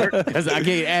 Because I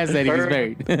can't ask that he was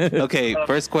married. Okay,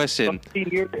 first question.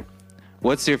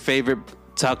 What's your favorite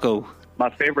taco?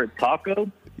 My favorite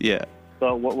taco? Yeah.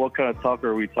 So what kind of taco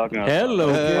are we talking about?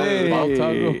 Hello.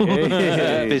 Hey.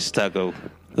 Fish taco.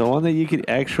 The one that you could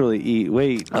actually eat.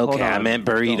 Wait. Okay, I meant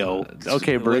burrito.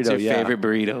 Okay, burrito. What's your favorite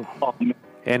burrito? Oh, man,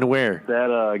 And where?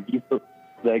 that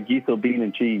geisel bean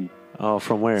and cheese. Oh,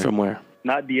 from where? From where?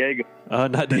 Not Diego. Oh,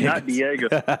 not Diego. Not Diego.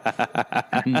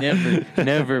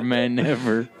 Never, man,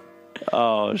 never.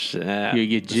 Oh, shit. You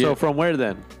get So from where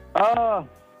then?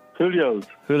 Julio's.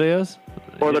 Julio's?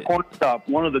 Or the corner stop.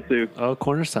 One of the two. Oh,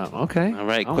 corner stop. Okay. All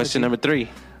right, question number 3.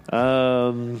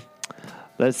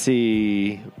 Let's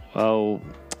see. Oh,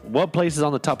 what place is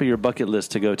on the top of your bucket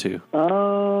list to go to?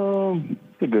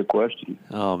 That's a good question.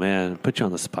 Oh, man. Put you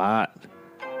on the spot.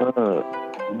 No.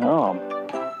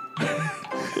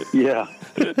 Yeah.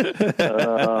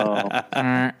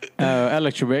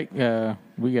 Electric,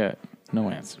 we got no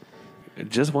answer.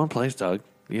 Just one place, Doug.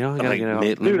 You don't gotta get out.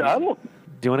 Dude, I don't.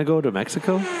 Do you want to go to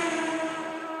Mexico?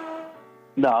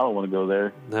 No, I don't want to go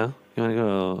there. No? You want to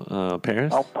go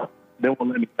Paris? They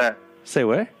won't let me back. Say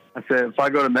where? I said, if I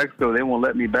go to Mexico, they won't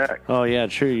let me back. Oh, yeah,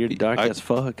 true. You're dark as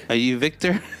fuck. Are you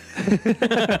Victor?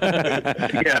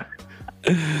 Yeah.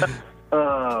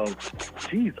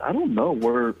 Jeez, I don't know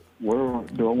where do I want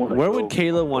to go? Where would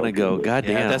Kayla want to go? God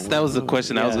damn. Yeah, that was the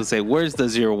question I was going to say. Where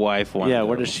does your wife want to go? Yeah,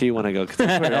 where does she want to go? Because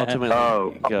that's where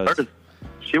ultimately goes.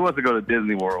 She wants to go to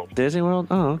Disney World. Disney World?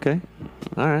 Oh, okay.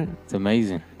 All right. It's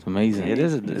amazing. It's amazing. It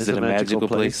is. Is it a magical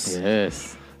place?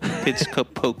 Yes. Pitch,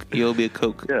 cup, poke. You'll be a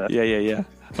Coke. Yeah.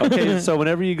 Okay, so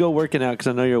whenever you go working out, because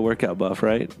I know you're a workout buff,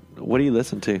 right? What do you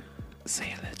listen to?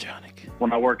 Say electronic.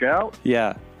 When I work out?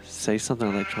 Yeah. Say something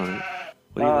electronic.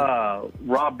 What do you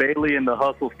Rob Bailey and the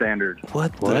Hustle Standard.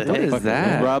 What is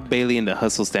that? Rob Bailey and the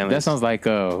Hustle Standard. That sounds like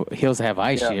Hills Have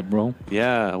Ice shit, bro.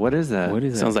 Yeah, what is that? What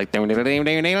is that? Sounds like.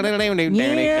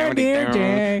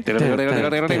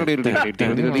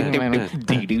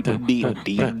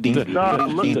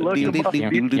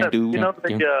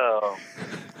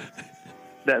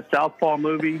 That Southpaw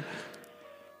movie.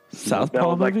 Southpaw That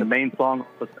was like movie? the main song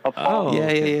of Southpaw. Oh.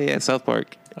 Yeah. South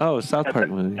Park. Oh, South Park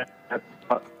movie.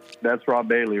 That's Rob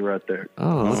Bailey right there.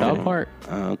 Oh, okay. South Park.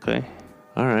 Okay.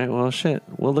 All right, well, shit.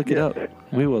 We'll look it up.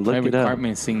 We will look Every it up.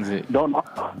 Cartman sings it. Don't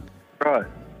knock on it. Right.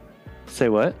 Say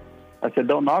what? I said,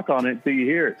 don't knock on it until you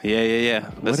hear it. Yeah.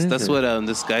 That's it? what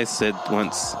this guy said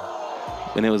once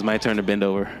when it was my turn to bend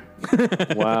over.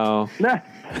 Wow.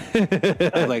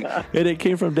 I was like, And it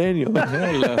came from Daniel.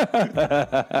 Yeah,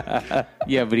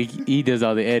 but he does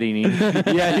all the editing.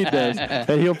 Yeah, he does.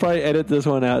 And he'll probably edit this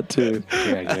one out, too.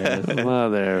 Yeah, I guess.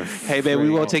 Mother. hey, man, we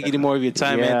won't take any more of your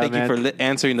time, Yeah, man. Thank you for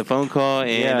answering the phone call.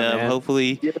 And man.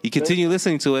 hopefully you continue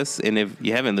listening to us. And if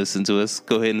you haven't listened to us,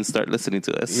 go ahead and start listening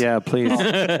to us. Yeah, please.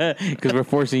 Because we're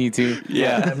forcing you to.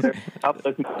 Yeah. I'll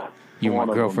listen. You're one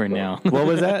my of girlfriend them, now. What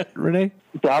was that, Renee?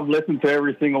 So I've listened to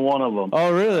every single one of them.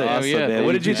 Oh, really? Awesome, yeah. man.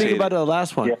 What did you think Appreciate about the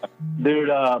last one? Yeah. Dude,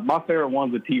 my favorite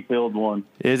one's the T-Field one.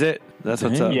 Is it? That's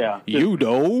what's up. Yeah. You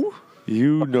know.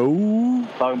 You know.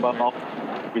 Talking about all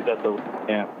movies at the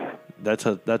camp.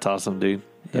 That's awesome, dude.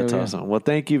 That's Hell yeah. awesome. Well,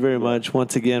 thank you very much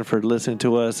once again for listening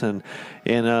to us, and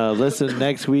listen,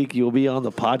 next week you'll be on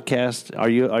the podcast. Are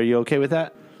you okay with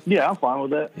that? Yeah, I'm fine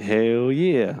with that. Hell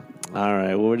yeah! All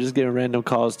right. Well, we're just giving random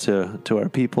calls to our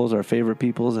peoples, our favorite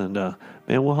peoples, and man,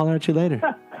 we'll holler at you later.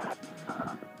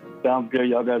 Sounds good.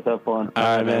 Y'all guys have fun. All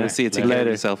right, man. We'll see you. Take care of Later.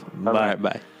 yourself. Bye. All right,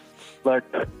 bye. Like,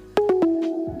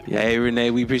 Hey,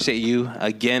 Renee, we appreciate you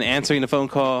again answering the phone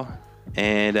call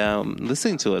and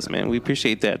listening to us, man. We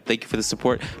appreciate that. Thank you for the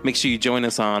support. Make sure you join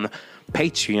us on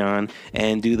Patreon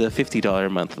and do the $50 a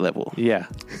month level. Yeah,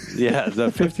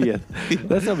 the 50th.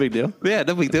 That's no big deal. Yeah,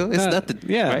 no big deal. It's nothing.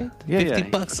 Yeah, right? yeah,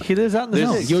 $50. He lives out in the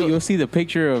hills. You'll see the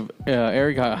picture of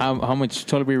Eric, how much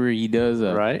toilet paper he does.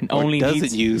 Right. Only Or doesn't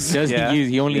needs, use. Doesn't Yeah. use.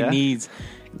 He only Yeah. needs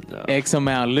X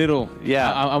amount, little. Yeah.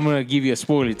 I'm going to give you a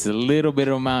spoiler. It's a little bit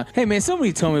of amount. Hey, man,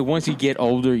 somebody told me once you get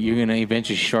older, you're going to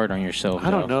eventually shart on yourself.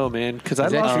 I don't know, man, because I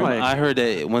Is that lost true? my. I heard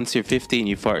that once you're 50 and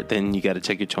you fart, then you got to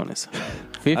check your chonas.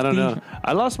 50? I don't know.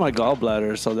 I lost my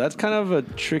gallbladder, so that's kind of a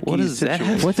tricky What is that?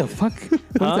 situation. What the fuck?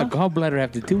 What does a gallbladder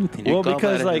have to do with it? Well, gallbladder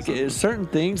because like has certain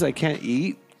things I can't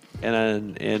eat,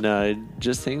 and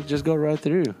just things just go right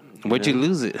through. Where'd you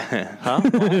lose it? Huh?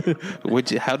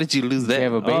 How did you lose that? You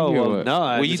have a baby Oh or well, what? no.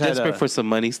 I Were you just had desperate for some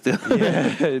money still?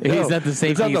 It's not the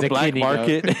same It's on thing as the a black kidney,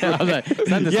 market. though. I was like, it's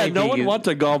not the Yeah, same no thing one as- wants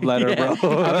a gallbladder,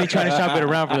 bro. I've been trying to shop it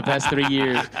around for the past 3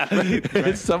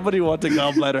 years. Somebody wants a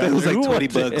gallbladder. It was like Who 20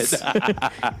 wants it?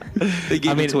 bucks. They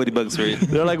gave me $20 for it.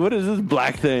 They're like, what is this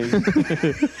black thing?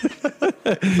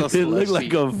 So It looked slushy.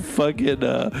 like a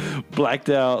fucking blacked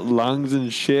out lungs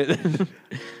and shit.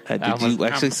 Did you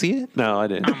actually see it? No, I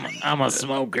didn't. I'm a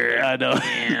smoker. I know.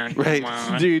 Man, Right. come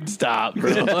on. Dude, stop, bro.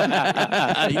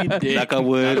 You dick. Knock on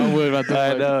wood. Knock on wood about I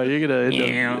that. know. You're going to Yeah,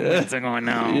 end up. what's going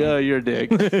on? Yeah, you're a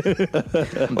dick.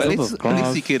 Well, at least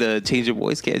you could change your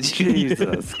voice, can't you?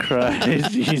 Jesus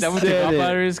Christ. You Is that what the said it.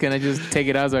 gallbladder is? Can I just take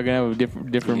it out so I can have a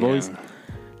different voice?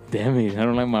 Damn it, I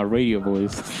don't like my radio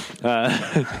voice.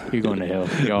 You're going to hell.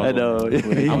 Y'all I know.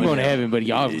 I'm going to heaven, but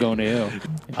y'all going to hell.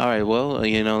 All right, well,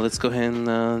 let's go ahead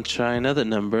and try another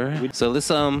number. So let's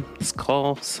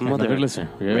call some Another other listener.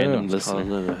 Yeah. random Let's call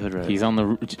listener. another hood rat. He's on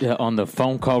the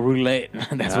phone call roulette.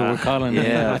 That's what we're calling it.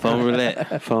 Yeah, phone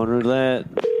roulette. Phone roulette.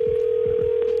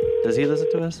 Does he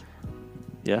listen to us?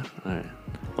 Yeah? All right.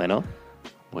 Bueno.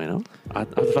 Bueno. I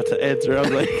was about to answer. I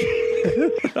was like,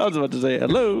 I was about to say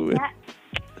hello.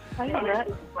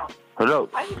 Hello.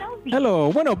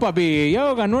 Hello, bueno, papi,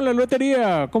 ya ganó la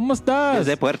lotería. ¿Cómo estás?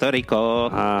 Desde Puerto Rico.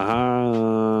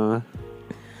 Uh-huh.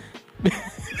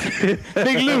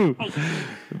 Big Lou.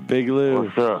 Big Lou.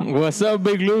 What's up? What's up,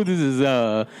 Big Lou? This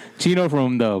is Chino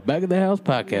from the Back of the House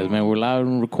podcast, man. We're live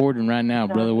and recording right now,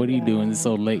 brother. What are you doing? It's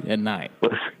so late at night.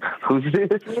 Who's this?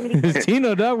 It's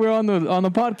Chino, dog. We're on the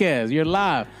podcast. You're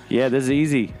live. Yeah, this is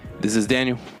easy. This is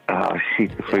Daniel. Oh,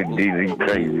 shit. You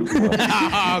crazy.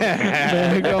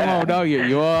 Man, come on, dog.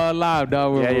 You're all live,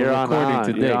 dog. We're You're recording on.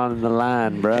 today. You're on the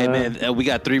line, bro. Hey, man, we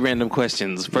got 3 random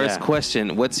questions. First Yeah.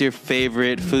 question, what's your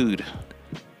favorite food?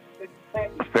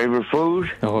 Favorite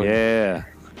food? Oh, Yeah.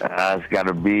 It's got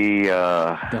to be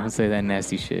Don't say that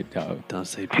nasty shit, dog. Don't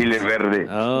say chile verde.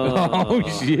 Oh,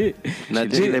 shit.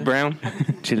 Not chile brown?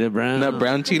 Chile brown. Not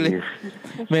brown chile?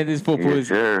 Man, this fool Yes,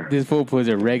 sir. puts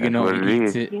oregano That's what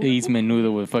and it eats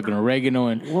menudo with fucking oregano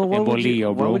and Why would you, bolillo,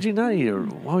 why bro. would you not eat it?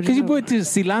 Why would Because you not- put this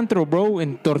cilantro, bro,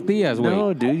 in tortillas, güey.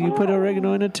 No, dude, you put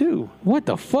oregano in it too. What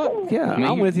the fuck? Yeah, Man,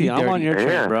 I'm with you. I'm on dirty. your train,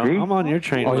 Yeah, bro. see? I'm on your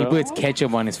train, Oh, bro. he puts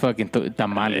ketchup on his fucking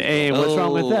tamales. Hey, what's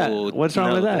wrong with that? Oh, What's wrong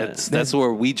no, with that? That's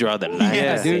where we draw the line.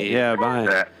 Yeah, dude. Yeah, fine.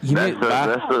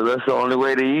 That's the only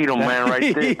way to eat them, man,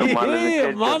 right there. Tamales and Yeah,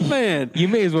 ketchup. my man. You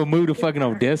may as well move to fucking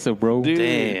Odessa, bro. Dude.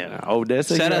 Damn.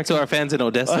 Odessa. Shout you're out to our fans in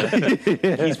Odessa.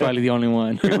 He's probably the only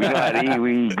one. We know how to eat.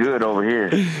 We eat good over here.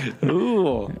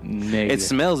 Ooh. Negative. It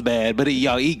smells bad, but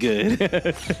y'all eat good.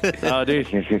 Oh, dude.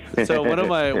 So one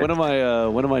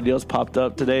of my deals popped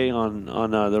up today on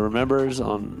the Remembers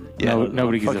on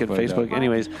nobody gives a fucking fuck, Facebook. dog.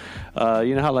 Anyways,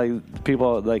 you know how like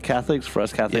people like Catholics, for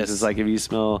us Catholics, Yes. it's like if you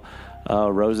smell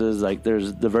roses, like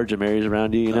there's the Virgin Mary's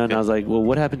around you, you know. And I was like, well,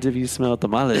 what happens if you smell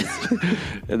tamales?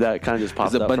 And that kind of just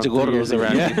popped There's a up. bunch of from 3 gordos years ago.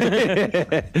 around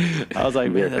Yeah. I was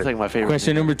like, man, that's like my favorite.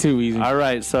 Question number 2, easy. All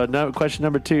right, so question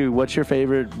number 2. What's your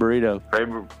favorite burrito?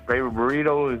 Favorite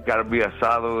burrito has got to be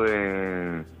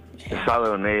asado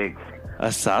and eggs.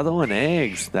 Asado and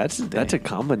eggs. That's a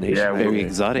combination. Yeah, Very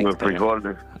exotic. With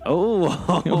frijoles.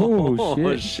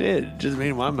 Oh, shit. Just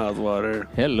made my mouth water.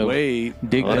 Hello. Wait.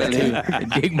 Dick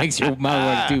makes your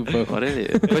mouth water too, folks. What is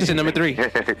it? Question number 3.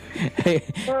 Hey,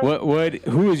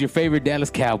 who is your favorite Dallas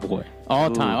Cowboy?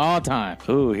 All time.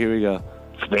 Ooh, here we go.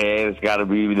 Man, it's got to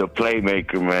be the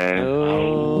playmaker, man.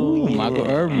 Oh, Michael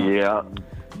Irvin. Yeah.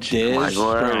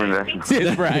 Michael Irvin.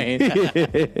 Des Bryant.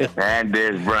 And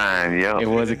Des Bryant, yo. It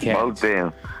was a catch. Both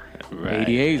them. Right.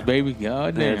 88s, baby.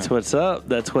 God damn. That's what's up.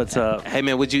 That's what's up. Hey,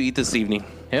 man, what'd you eat this evening?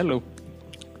 Hello.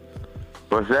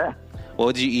 What's that? What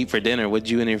would you eat for dinner? What'd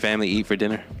you and your family eat for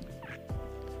dinner?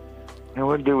 And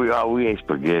what did we? Oh, we ate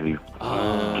spaghetti.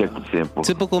 Kept it simple.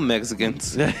 Typical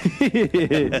Mexicans. Yeah.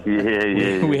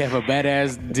 We have a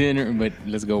badass dinner, but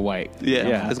let's go white.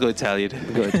 Yeah. Let's go Italian.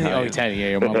 Oh, Italian.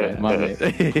 Yeah, my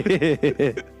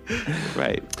bad.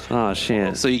 Right. Oh,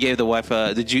 shit. So you gave the wife.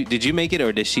 Did you make it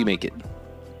or did she make it?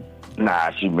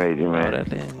 Nah, she made it, man.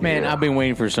 Man, I've been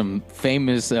waiting for some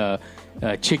famous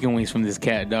chicken wings from this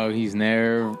cat, dog. He's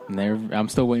never. I'm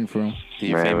still waiting for him.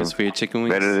 You're famous for your chicken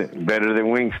wings? Better than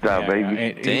Wingstop,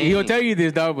 baby. He'll tell you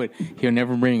this, dog, but he'll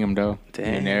never bring them, dog.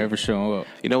 Dang. He'll never show up.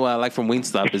 You know what I like from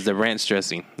Wingstop is the ranch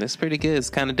dressing. That's pretty good. It's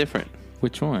kind of different.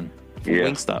 Which one? From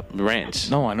Wingstop,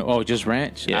 ranch. No, I know. Oh, just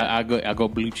ranch? Yeah. I go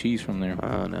blue cheese from there.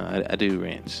 Oh, no, I do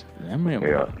ranch.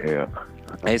 Yeah.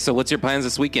 Hey, so what's your plans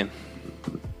this weekend?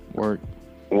 Work,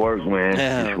 man.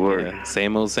 Yeah, Work. yeah.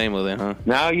 Same old then, huh?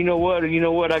 Now you know what?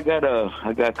 I got a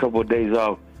couple of days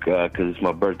off because it's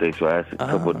my birthday, so I asked a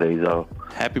couple of days off.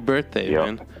 Happy birthday,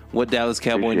 man! What Dallas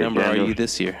Cowboy Appreciate number that, are Daniel. you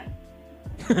this year?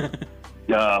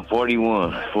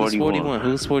 41. Who's 41?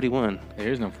 Who's 41?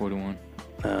 There's no 41.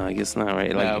 I guess not,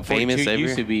 right? Like famous ever?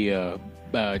 Used to be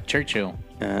Churchill.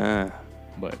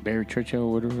 But Barry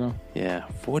Churchill, whatever. Yeah,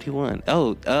 41.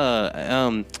 Oh,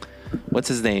 what's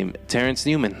his name? Terrence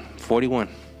Newman, 41.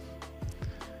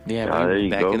 Yeah, there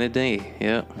you back go. in the day.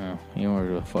 Yeah. Oh, you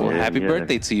were the fuck. Well, happy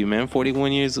birthday to you, man!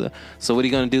 41 years. So, what are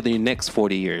you gonna do the next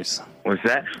 40 years? What's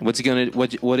that?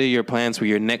 What are your plans for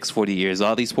your next 40 years?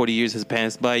 All these 40 years has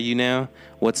passed by you now.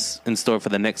 What's in store for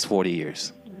the next 40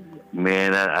 years?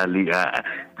 Man, I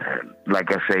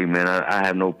like I say, man, I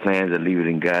have no plans to leave it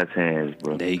in God's hands,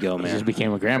 bro. There you go, You man. just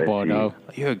became a grandpa, dog.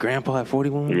 You're a grandpa at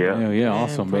 41. Yeah. Hell yeah,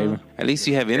 awesome, baby. At least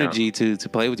you have energy to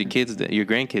play with your kids, your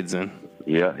grandkids. Then.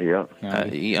 Yeah.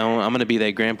 I'm gonna be that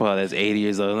grandpa that's 80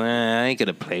 years old. I ain't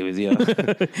gonna play with you.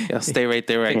 Y'all stay right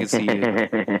there where I can see you. All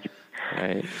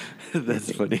right.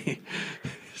 That's funny.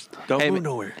 Don't go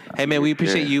nowhere. Hey man, we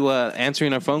appreciate you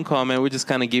answering our phone call, man. We're just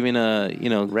kind of giving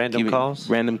random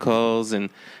calls and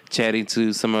chatting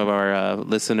to some of our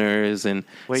listeners. And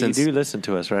wait, you do listen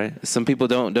to us, right? Some people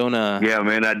don't. Yeah,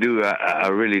 man, I do. I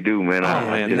really do, man.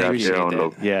 I get out there on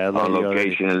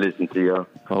location and listen to y'all.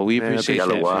 Well, we appreciate y'all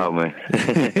that. a while, man.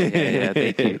 Yeah,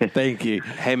 thank you. Thank you.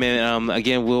 Hey man,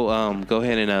 again, we'll go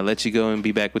ahead and let you go and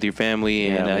be back with your family.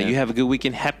 And you have a good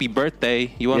weekend. Happy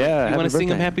birthday! You want to sing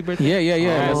them happy birthday?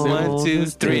 Yeah. 1, 2,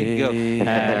 3, go.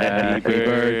 Happy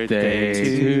birthday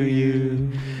to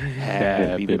you.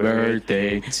 Happy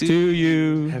birthday to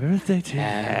you. Happy birthday to you.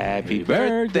 Happy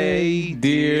birthday,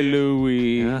 dear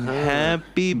Louie.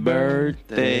 Happy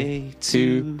birthday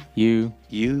to you.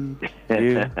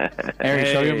 Eric,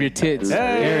 show him your tits.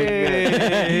 Hey,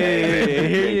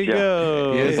 here you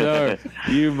go. Yes, sir.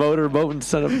 You motorboating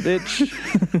son of a bitch.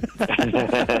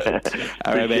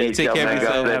 All right, man. You take care of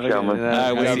yourself. All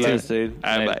right, we'll see you.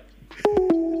 All right, bye.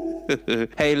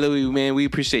 Hey Louis, man, we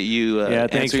appreciate you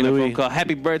answering the phone call.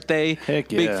 Happy birthday,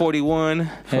 Heck yeah. Big 41.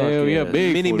 Hell yeah,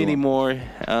 big. Many more.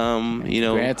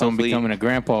 Congrats on becoming a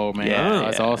grandpa, man. Yeah,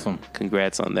 that's awesome.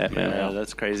 Congrats on that, man. Yeah,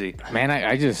 that's crazy. Man,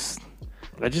 I just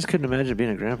couldn't imagine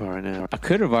being a grandpa right now. I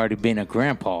could have already been a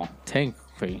grandpa,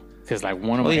 technically, because like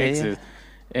one of my exes,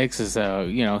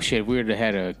 shit, we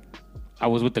I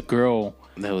was with a girl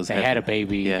that had a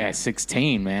baby at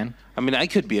 16, man. I mean, I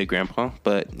could be a grandpa,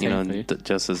 but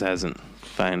Justice hasn't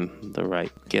found the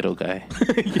right ghetto guy.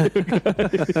 The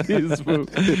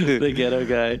ghetto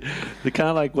guy. The kind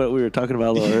of like what we were talking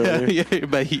about a little earlier.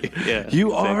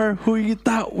 You are who you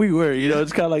thought we were. You know,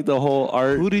 it's kind of like the whole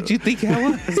art. Who did you think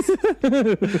I was?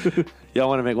 Y'all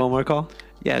want to make one more call?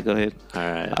 Yeah, go ahead. All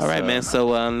right, man. So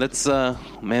let's,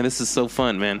 man, this is so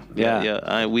fun, man.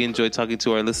 Yeah. We enjoy talking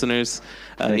to our listeners,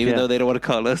 even though they don't want to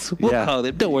call us. We'll call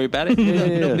them. Don't worry about it.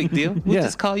 No big deal. We'll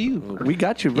just call you. We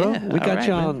got you, bro. Yeah, we got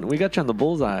you man. We got you on the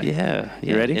bullseye. Yeah.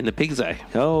 You ready? In the pig's eye.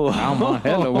 Oh,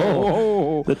 hello.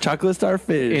 Whoa. The chocolate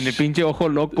starfish. In the pinche ojo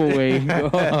loco, way.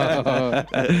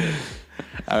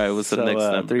 All right. What's the next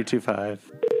number?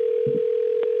 325.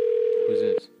 Who's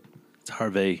this? It's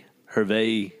Harvey.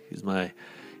 He's my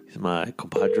He's my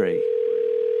compadre.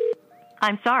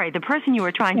 I'm sorry, the person you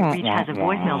are trying to reach has a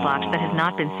voicemail box that has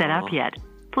not been set up yet.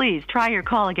 Please try your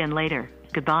call again later.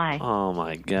 Goodbye. Oh,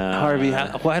 my God. Harvey,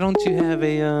 why don't you have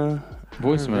a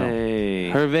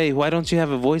voicemail? Hervé, why don't you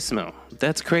have a voicemail?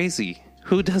 That's crazy.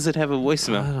 Who doesn't have a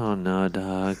voicemail? I don't know,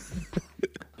 dog.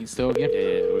 You still again?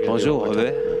 Yeah. Bonjour,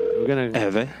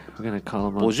 Hervé. We're gonna call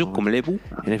him up. Bonjour, comment allez-vous?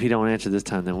 And if he don't answer this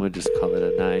time, then we'll just call it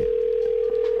a night.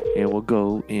 And we'll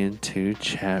go into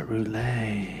chat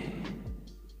roulette.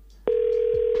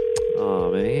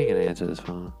 Oh, man, he ain't gonna answer this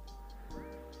phone.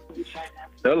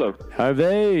 Hello.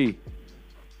 Harvey.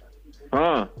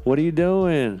 Huh? What are you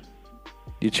doing?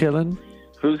 You chilling?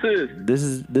 Who's this?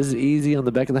 This is Easy on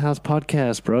the Back of the House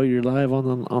podcast, bro. You're live on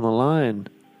the line.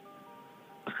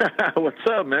 What's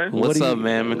up, man? What's up,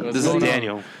 man? This is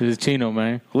Daniel. This is Chino,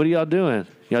 man. What are y'all doing?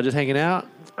 Y'all just hanging out?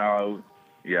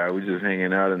 Yeah, we just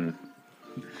hanging out and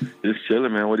just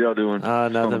chilling, man. What are y'all doing?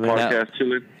 Nothing, on the man. podcast,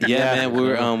 chilling? Yeah,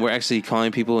 man, we're actually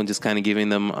calling people and just kind of giving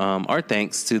them our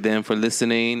thanks to them for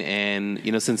listening. And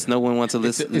since no one wants to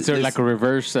listen, it's like a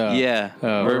reverse.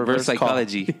 Reverse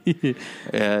psychology.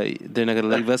 They're not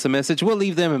gonna leave us a message. We'll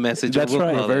leave them a message. That's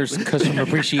right. Reverse customer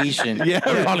appreciation. Yeah,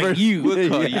 we're calling you. We'll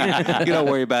call you. You don't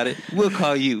worry about it. We'll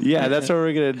call you. Yeah, that's what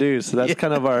we're gonna do. So that's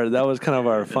that was kind of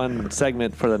our fun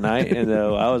segment for the night. And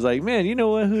I was like, man, you know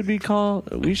what? Who'd we call?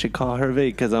 We should call Hervé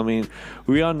because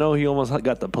we all know he almost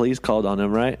got the police called on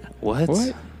him, right? What?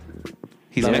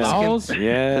 He's Mexican?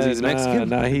 Yeah. Because he's Mexican?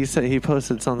 No, he said he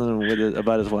posted something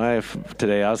about his wife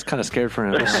today. I was kind of scared for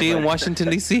him. Is she in Washington,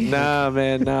 D.C.? Nah,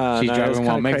 man, nah. She's driving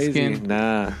while Mexican?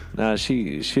 Mexican? Nah,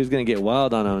 she was going to get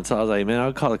wild on him. So I was like, man,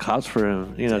 I'll call the cops for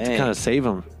him, to kind of save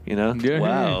him, Yeah.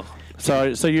 Wow.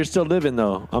 So you're still living,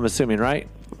 though, I'm assuming, right?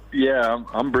 Yeah,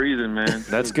 I'm breathing, man.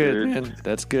 That's good, man.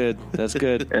 That's good.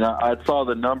 And I saw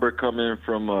the number come in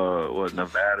from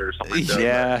Nevada or something like that.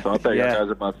 Yeah. Right? So I thought you guys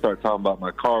were about to start talking about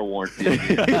my car warranty.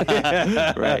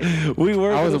 Right.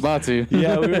 I was about to.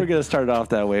 Yeah, we were gonna start off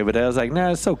that way, but I was like,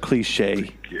 nah, it's so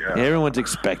cliche. Yeah. Everyone's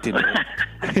expecting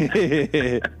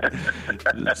it.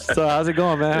 So how's it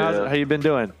going, man? How you been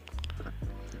doing?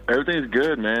 Everything's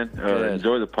good, man.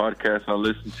 Enjoy the podcast. I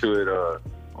listen to it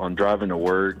on driving to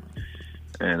work.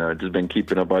 And just been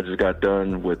keeping up. I just got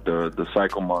done with the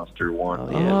Psycho Monster one.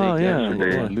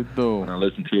 Yesterday. And I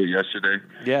listened to it yesterday.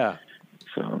 Yeah.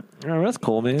 So that's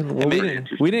cool, man. Well,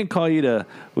 we didn't call you to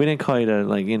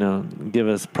give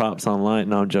us props online.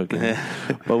 No, I'm joking.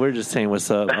 But we're just saying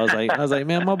what's up. I was like,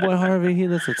 man, my boy Harvey, he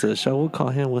listens to the show. We'll call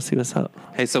him. We'll see what's up.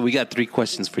 Hey, so we got 3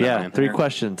 questions for you, man. Yeah, 3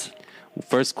 questions.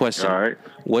 First question. All right.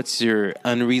 What's your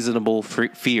unreasonable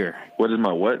fear? What is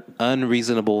my what?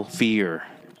 Unreasonable fear.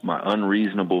 My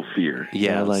unreasonable fear.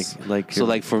 Yeah,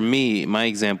 like for me, my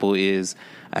example is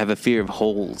I have a fear of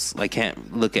holes. I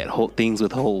can't look at things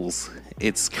with holes.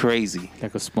 It's crazy.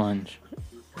 Like a sponge.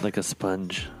 Like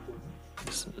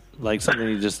something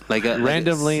you just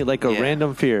randomly,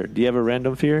 random fear. Do you have a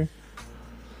random fear?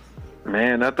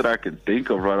 Man, not that I can think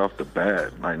of right off the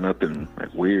bat. Like nothing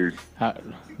like weird. You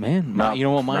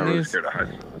know what mine is?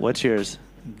 What's yours?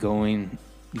 Going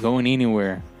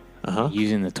anywhere.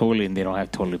 Using the toilet and they don't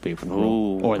have toilet paper, bro.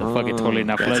 Or the fucking toilet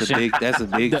not flushing. That's a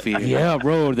big fear. Yeah,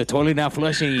 bro. The toilet not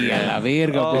flushing. La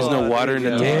verga, bro. There's no water in the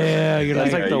toilet. Yeah,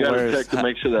 that's like the you worst. Check to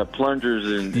make sure that plunger's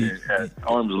at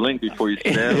arm's length before you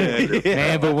stand.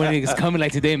 Man, but when it's coming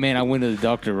like today, man, I went to the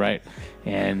doctor, right?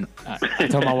 And I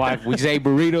told my wife, we just ate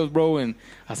burritos, bro. And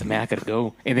I said, man, I gotta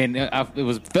go. And then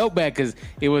it felt bad because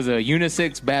it was a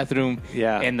unisex bathroom.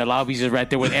 Yeah. And the lobby's just right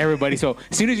there with everybody. So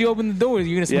as soon as you open the door,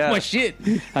 you're gonna smell my shit.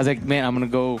 I was like, man, I'm gonna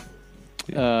go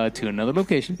to another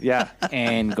location. Yeah.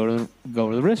 And go to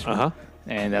the restroom.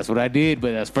 And that's what I did.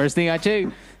 But that's the first thing I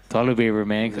checked. Toilet paper,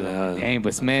 man. Dang,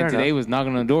 but man, today was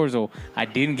knocking on the door, so I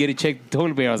didn't get to check the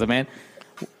toilet paper. I was like, man,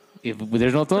 if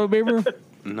there's no toilet paper.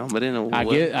 No, but in a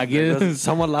I get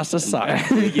someone lost a sock.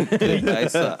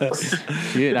 Nice socks.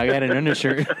 Shit, I got an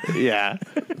undershirt. Yeah.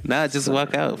 Nah, just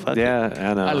walk out. Fuck it.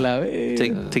 I know. I love it.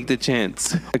 Take the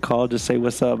chance. I call, just say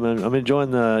what's up, man. I'm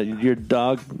enjoying your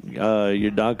dog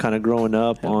kind of growing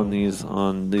up on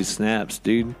these snaps,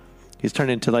 dude. He's turned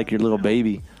into like your little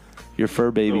baby, your fur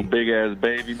baby. Little big ass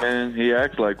baby, man. He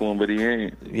acts like one, but he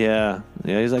ain't. Yeah,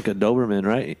 he's like a Doberman,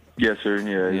 right? Yes, sir.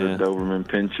 Yeah, he's a Doberman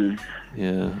pinscher.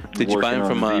 Yeah. Did you buy him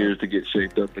from ears to get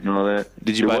shaped up and all that?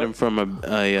 Did you buy him from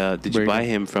Did you buy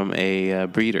him from a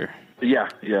breeder? Yeah.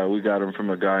 We got him from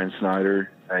a guy in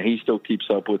Snyder. He still keeps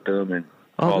up with them and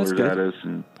hollers at us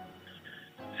and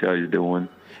see how he's doing.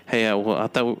 Hey,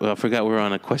 I forgot we were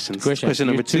on a question. Question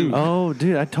number 2. Oh,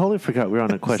 dude, I totally forgot we were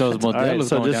on a question. Those Modelo's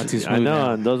going down too smooth. I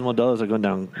know, and those Modelo's are going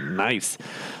down nice.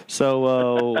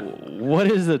 So, what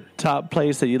is the top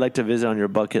place that you'd like to visit on your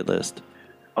bucket list?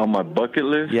 On my bucket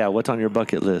list? Yeah, what's on your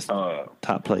bucket list?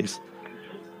 Top place.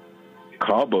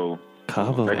 Cabo.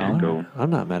 Mexico.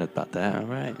 I'm not mad about that. All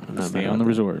right. Stay on the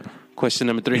resort. Question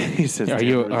number 3. He says,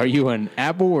 Are you an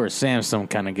Apple or Samsung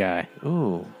kind of guy?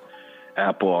 Ooh.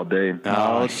 Apple all day.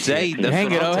 Oh, Jay.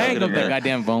 Hang up that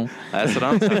goddamn phone. That's what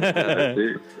I'm talking about.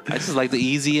 I just like the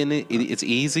easy in it. It's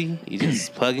easy. You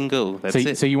just plug and go. That's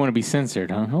it. So you want to be censored,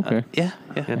 huh? Okay. Yeah.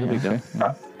 There we go.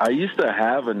 I used to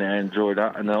have an Android,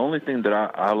 and the only thing that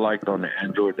I liked on the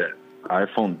Android that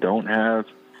iPhone don't have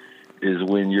is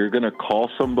when you're going to call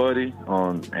somebody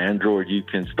on Android, you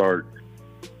can start,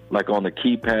 like on the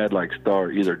keypad, like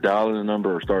start either dialing the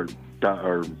number or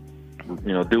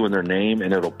doing their name,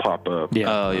 and it'll pop up. Yeah.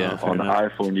 Oh, yeah. On the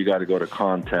iPhone, you got to go to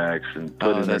contacts and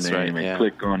put in their name and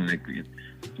click on it.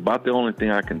 It's about the only thing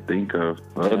I can think of.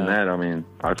 Other than that, I mean,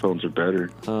 iPhones are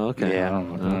better. Oh, okay.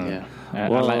 Yeah. I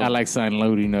like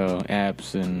loading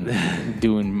apps and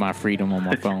doing my freedom on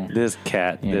my phone. This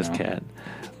cat.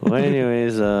 Well,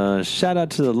 anyways, shout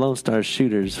out to the Lone Star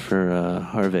Shooters for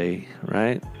Harvey,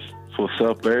 right? What's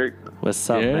up, Eric? What's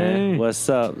up, man? What's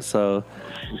up? So,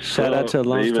 shout out to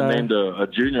Lone Star. They even named a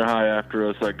junior high after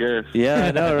us, I guess. Yeah,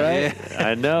 I know, right?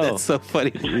 I know. That's so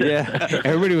funny. Yeah.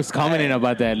 Everybody was commenting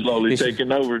about that. Slowly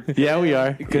taking over. Yeah, we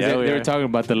are. Because they were talking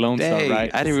about the Lone Star,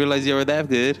 right? I didn't realize you were that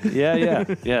good. Yeah.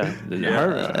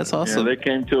 That's awesome. Yeah, they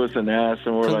came to us and asked,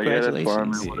 and we're like, yeah, that's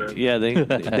fine. Whatever. Yeah, they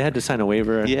had to sign a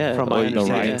waiver from my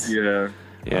rights. Yeah.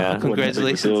 Yeah.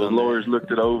 Congratulations. The lawyers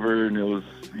looked it over, and it was,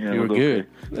 you were good.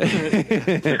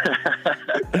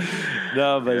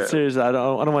 No, but seriously, I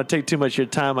don't want to take too much of your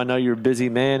time. I know you're a busy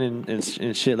man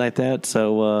and shit like that.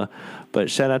 So, but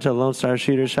shout out to the Lone Star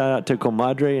Shooter, shout out to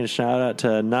Comadre, and shout out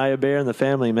to Naya Bear and the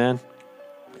family, man.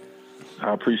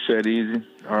 I appreciate it, Easy.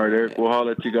 All right, Eric, we'll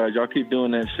holler at you guys. Y'all keep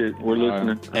doing that shit. We're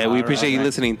listening. Hey, we appreciate you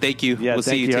listening. Thank you. Yeah, we'll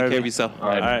see you. Take Harvey. care of yourself. All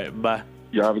right, bye.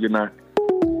 Y'all have a good night.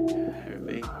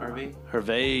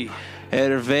 Hervé.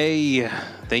 Hervé,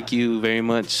 thank you very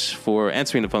much for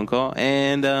answering the phone call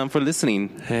and for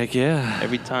listening. Heck yeah.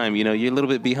 Every time, you're a little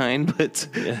bit behind, but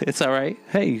it's all right.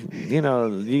 Hey, you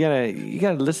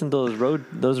gotta listen to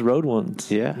those road ones.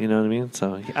 Yeah. You know what I mean?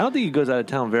 So I don't think he goes out of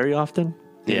town very often.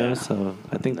 You know? So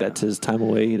I think that's his time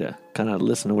away to kind of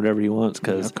listen to whatever he wants.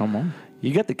 Because come on.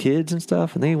 You got the kids and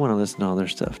stuff, and they want to listen to all their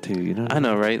stuff too. You know? I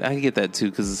know, right? I get that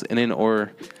too,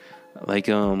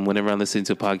 whenever I listen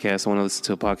to a podcast, I want to listen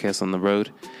to a podcast on the road,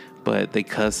 but they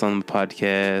cuss on the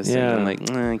podcast. Yeah. And I'm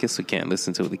like, I guess we can't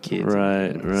listen to the kids.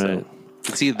 Right. So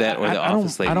it's either that or the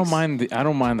office ladies. I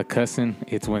don't mind the cussing.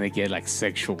 It's when they get like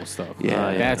sexual stuff.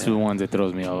 Yeah. That's the ones that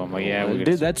throws me off. I'm like,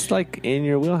 dude, that's like in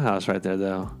your wheelhouse right there,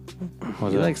 though.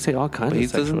 You like say all kinds of he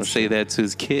sexual doesn't say that to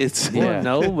his kids. Well, yeah.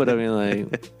 No, but I mean,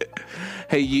 like,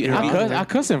 hey, I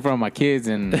cuss in front of my kids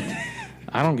and.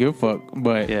 I don't give a fuck,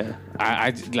 but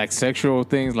I like sexual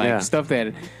things, like stuff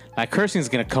that, like cursing is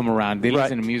gonna come around. They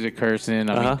listen to music cursing.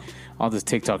 I mean, all this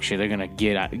TikTok shit, they're gonna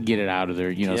get it out of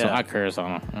there, So I curse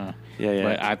on them.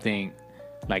 But I think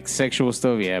like sexual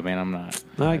stuff, man, I'm not.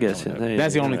 No, I guess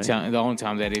that's the only time. The only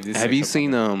time that it is. Have you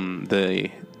seen the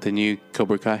new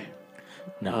Cobra Kai?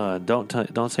 No,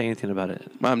 don't say anything about it.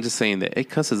 I'm just saying that it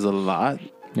cusses a lot.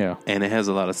 Yeah. And it has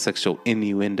a lot of sexual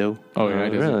innuendo. Oh, yeah.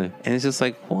 Really? And it's just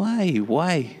like, why?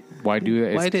 Why do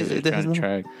that? Why did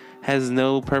it has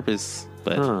no purpose.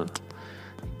 But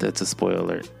that's a spoiler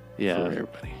alert for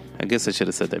everybody. I guess I should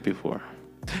have said that before.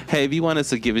 Hey, if you want us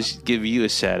to give you a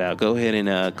shout out, go ahead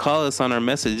and call us on our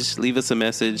message. Leave us a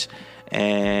message.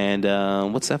 And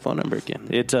what's that phone number again?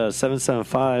 It's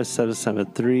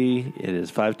 775-773. It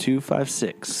is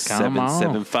 5256.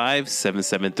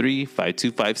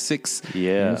 775-773-5256.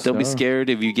 Yeah. Don't be scared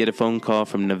if you get a phone call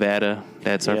from Nevada.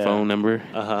 That's our phone number.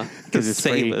 Because it's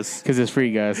free. Because it's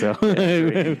free, guys. So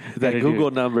that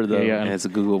Google number though. Yeah. It's a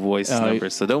Google Voice number.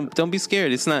 So don't be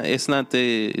scared. It's not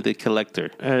the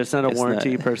collector. It's not a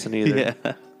warranty person either.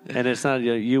 Yeah. And it's not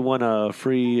you won a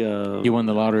free you won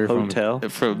the lottery hotel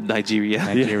from Nigeria.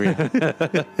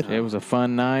 It was a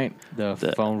fun night. The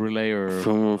phone relay or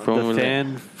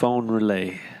fan phone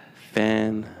relay.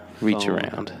 Fan reach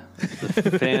around.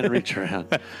 The fan reach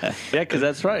around. Yeah, because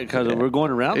that's right. Because we're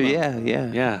going around.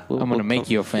 Yeah. I'm gonna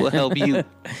make you a fan. We'll help you.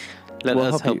 Let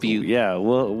us help you. Yeah,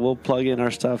 we'll plug in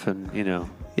our stuff and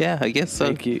Yeah, I guess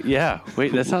so. Yeah.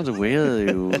 Wait, that sounds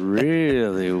really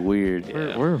really weird.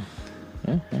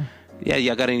 Yeah,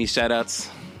 y'all got any shout outs?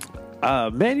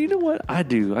 Man, you know what? I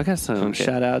do. I got some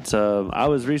shout outs. I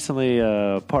was recently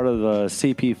part of the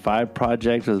CP5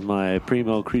 project with my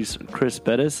primo Chris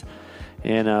Bettis.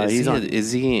 And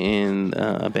is he in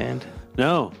a band?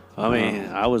 No. I mean,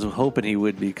 I was hoping he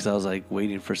would be because I was like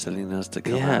waiting for Selena's to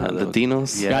come out. The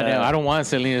Dinos. Yeah, goddamn, I don't want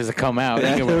Selena's to come out.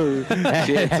 Yeah,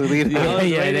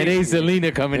 that ain't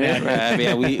Selena coming out. Right. I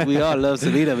mean, we all love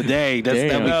Selena, but dang,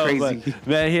 that'd be crazy. But,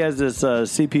 man, he has this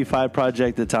CP5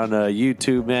 project that's on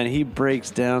YouTube. Man, he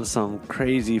breaks down some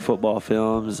crazy football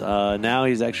films. Now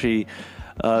he's actually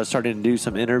starting to do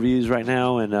some interviews right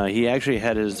now, and he actually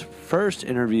had his first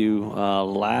interview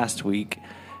last week.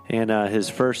 And his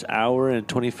first hour and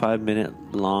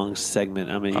 25-minute long segment.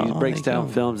 I mean, he breaks down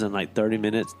films in like 30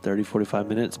 minutes, 30, 45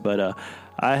 minutes. But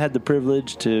I had the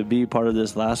privilege to be part of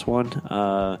this last one.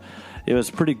 It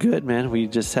was pretty good, man. We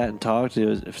just sat and talked.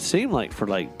 It seemed like for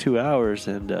like 2 hours.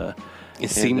 And it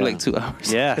seemed like 2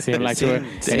 hours. Yeah. It seemed like 2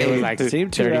 hours. It was like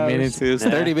 30 minutes. It was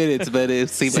 30 minutes, but it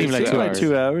seemed like 2 hours.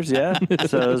 2 hours, yeah.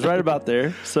 So it was right about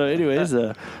there. So anyways,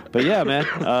 but yeah, man.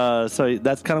 So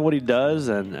that's kind of what he does.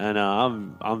 And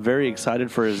I'm very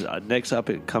excited for his next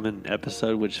up-and-coming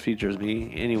episode, which features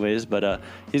me anyways. But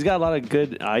he's got a lot of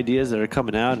good ideas that are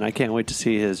coming out, and I can't wait to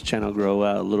see his channel grow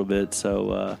out a little bit.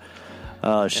 So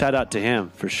shout out to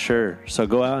him for sure. So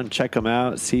go out and check him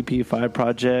out. CP5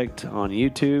 Project on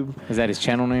YouTube. Is that his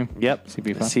channel name? Yep.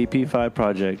 CP5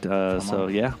 Project. So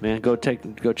yeah, man, go check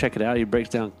it out. He breaks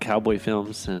down cowboy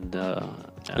films and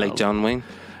like John Wayne.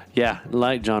 Yeah,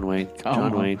 like John Wayne.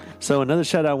 John Wayne. So another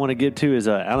shout out I want to give to is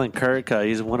Alan Kirk.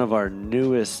 He's one of our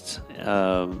newest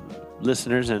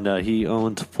listeners, and he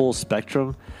owns Full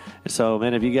Spectrum. So,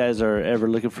 man, if you guys are ever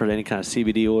looking for any kind of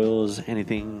CBD oils,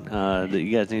 anything that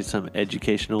you guys need some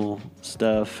educational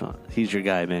stuff, he's your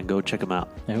guy, man. Go check him out.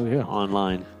 Oh, yeah.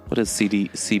 Online. What does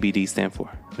CBD stand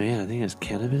for? Man, I think it's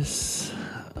cannabis.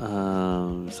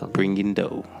 Bringing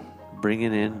dough.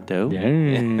 Bringing in dough?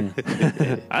 Yeah.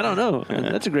 I don't know.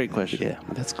 That's a great question. Yeah,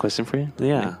 that's a question for you.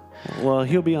 Yeah. Well,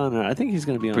 he'll be on. I think he's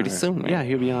going to be on pretty soon. Right? Yeah,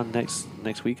 he'll be on next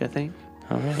week, I think.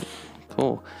 All right.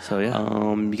 Cool. So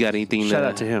yeah. You got anything? Shout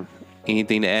out to him.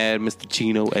 Anything to add, Mr.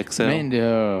 Chino XL?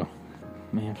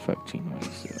 Man, fuck Chino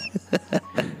XL.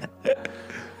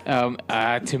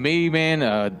 To me, man,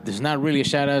 there's not really a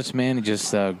shout outs, man.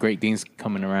 Just great things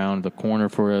coming around the corner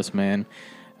for us, man.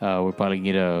 We'll probably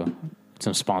get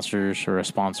some sponsors or a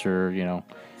sponsor, you know.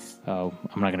 I'm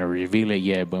not going to reveal it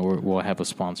yet, but we'll have a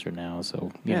sponsor now.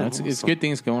 So, you know, it's good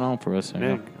things going on for us.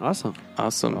 Yeah, awesome.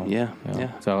 So, yeah.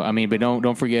 So, I mean, but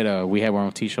don't forget, we have our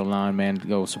own T-shirt line, man.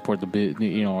 Go support our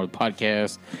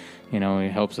podcast. You know,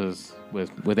 it helps us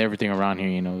with everything around here,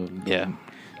 you know. Yeah.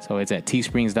 So it's at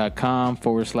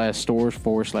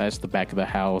teesprings.com/stores/ the back of the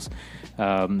house.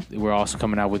 We're also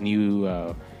coming out with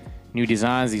new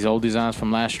designs. These old designs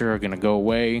from last year are going to go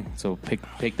away, so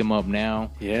pick them up now.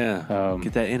 Yeah,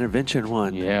 get that intervention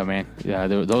one. Yeah, man. Yeah,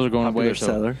 those are going away.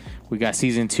 So we got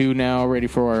season 2 now ready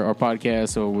for our podcast,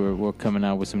 so we're coming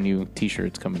out with some new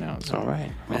T-shirts coming out. So. All right,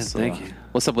 man. Also, thank you.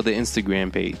 What's up with the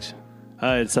Instagram page?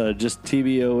 It's just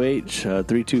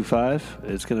TBOH325.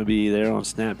 It's going to be there on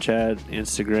Snapchat,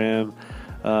 Instagram,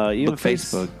 even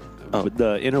Facebook. With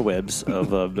the interwebs of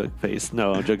Bookface.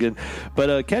 No, I'm joking.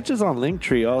 But catch us on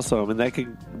Linktree also. I mean, that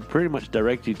can pretty much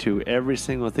direct you to every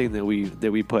single thing that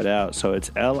we put out. So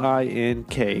it's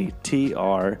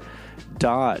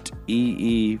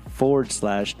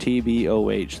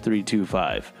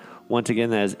linktr.ee/TBOH325. Once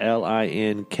again, that is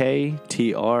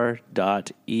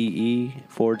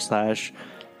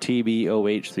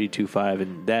linktr.ee/TBOH325,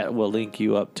 and that will link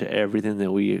you up to everything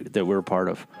that we're a part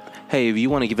of. Hey, if you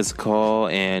want to give us a call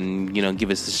and, you know,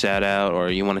 give us a shout out, or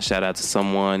you want to shout out to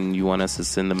someone, you want us to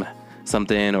send them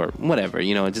something or whatever,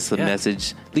 you know, just a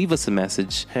message, leave us a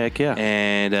message. Heck yeah.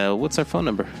 And what's our phone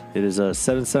number? It is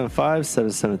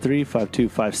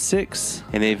 775-773-5256.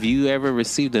 And if you ever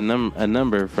received a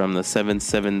number from the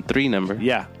 773 number,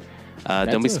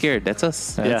 don't be scared. That's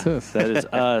us. That's us. That is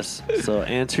us. So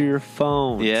answer your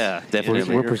phone. Yeah,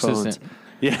 definitely. We're persistent.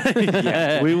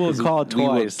 Yeah, we will call twice. We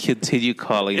will continue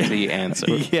calling until you answer.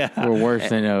 We're worse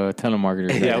than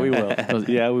telemarketers. Yeah, we will.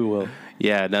 Yeah, we will.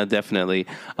 Yeah, no, definitely.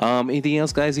 Anything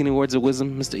else, guys? Any words of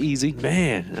wisdom, Mr. Easy?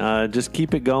 Man, just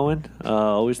keep it going.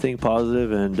 Always think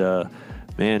positive, and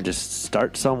man, just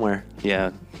start somewhere.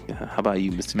 Yeah. How about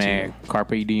you, Mr. Man,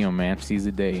 carpe diem, man. Seize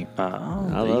the day.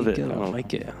 I love it. I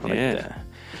like it. I like that.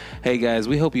 Hey, guys,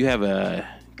 we hope you have a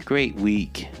great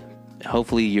week.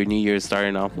 Hopefully, your New Year is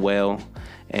starting off well.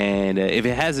 And if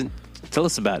it hasn't, tell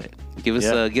us about it. Give us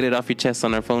get it off your chest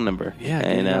on our phone number.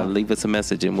 And leave us a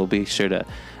message, and we'll be sure to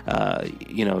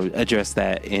address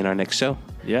that in our next show.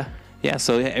 Yeah. Yeah,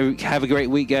 so have a great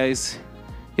week, guys.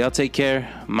 Y'all take care.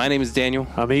 My name is Daniel.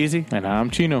 I'm Easy. And I'm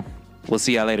Chino. We'll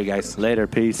see y'all later, guys. Later.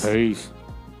 Peace. Peace.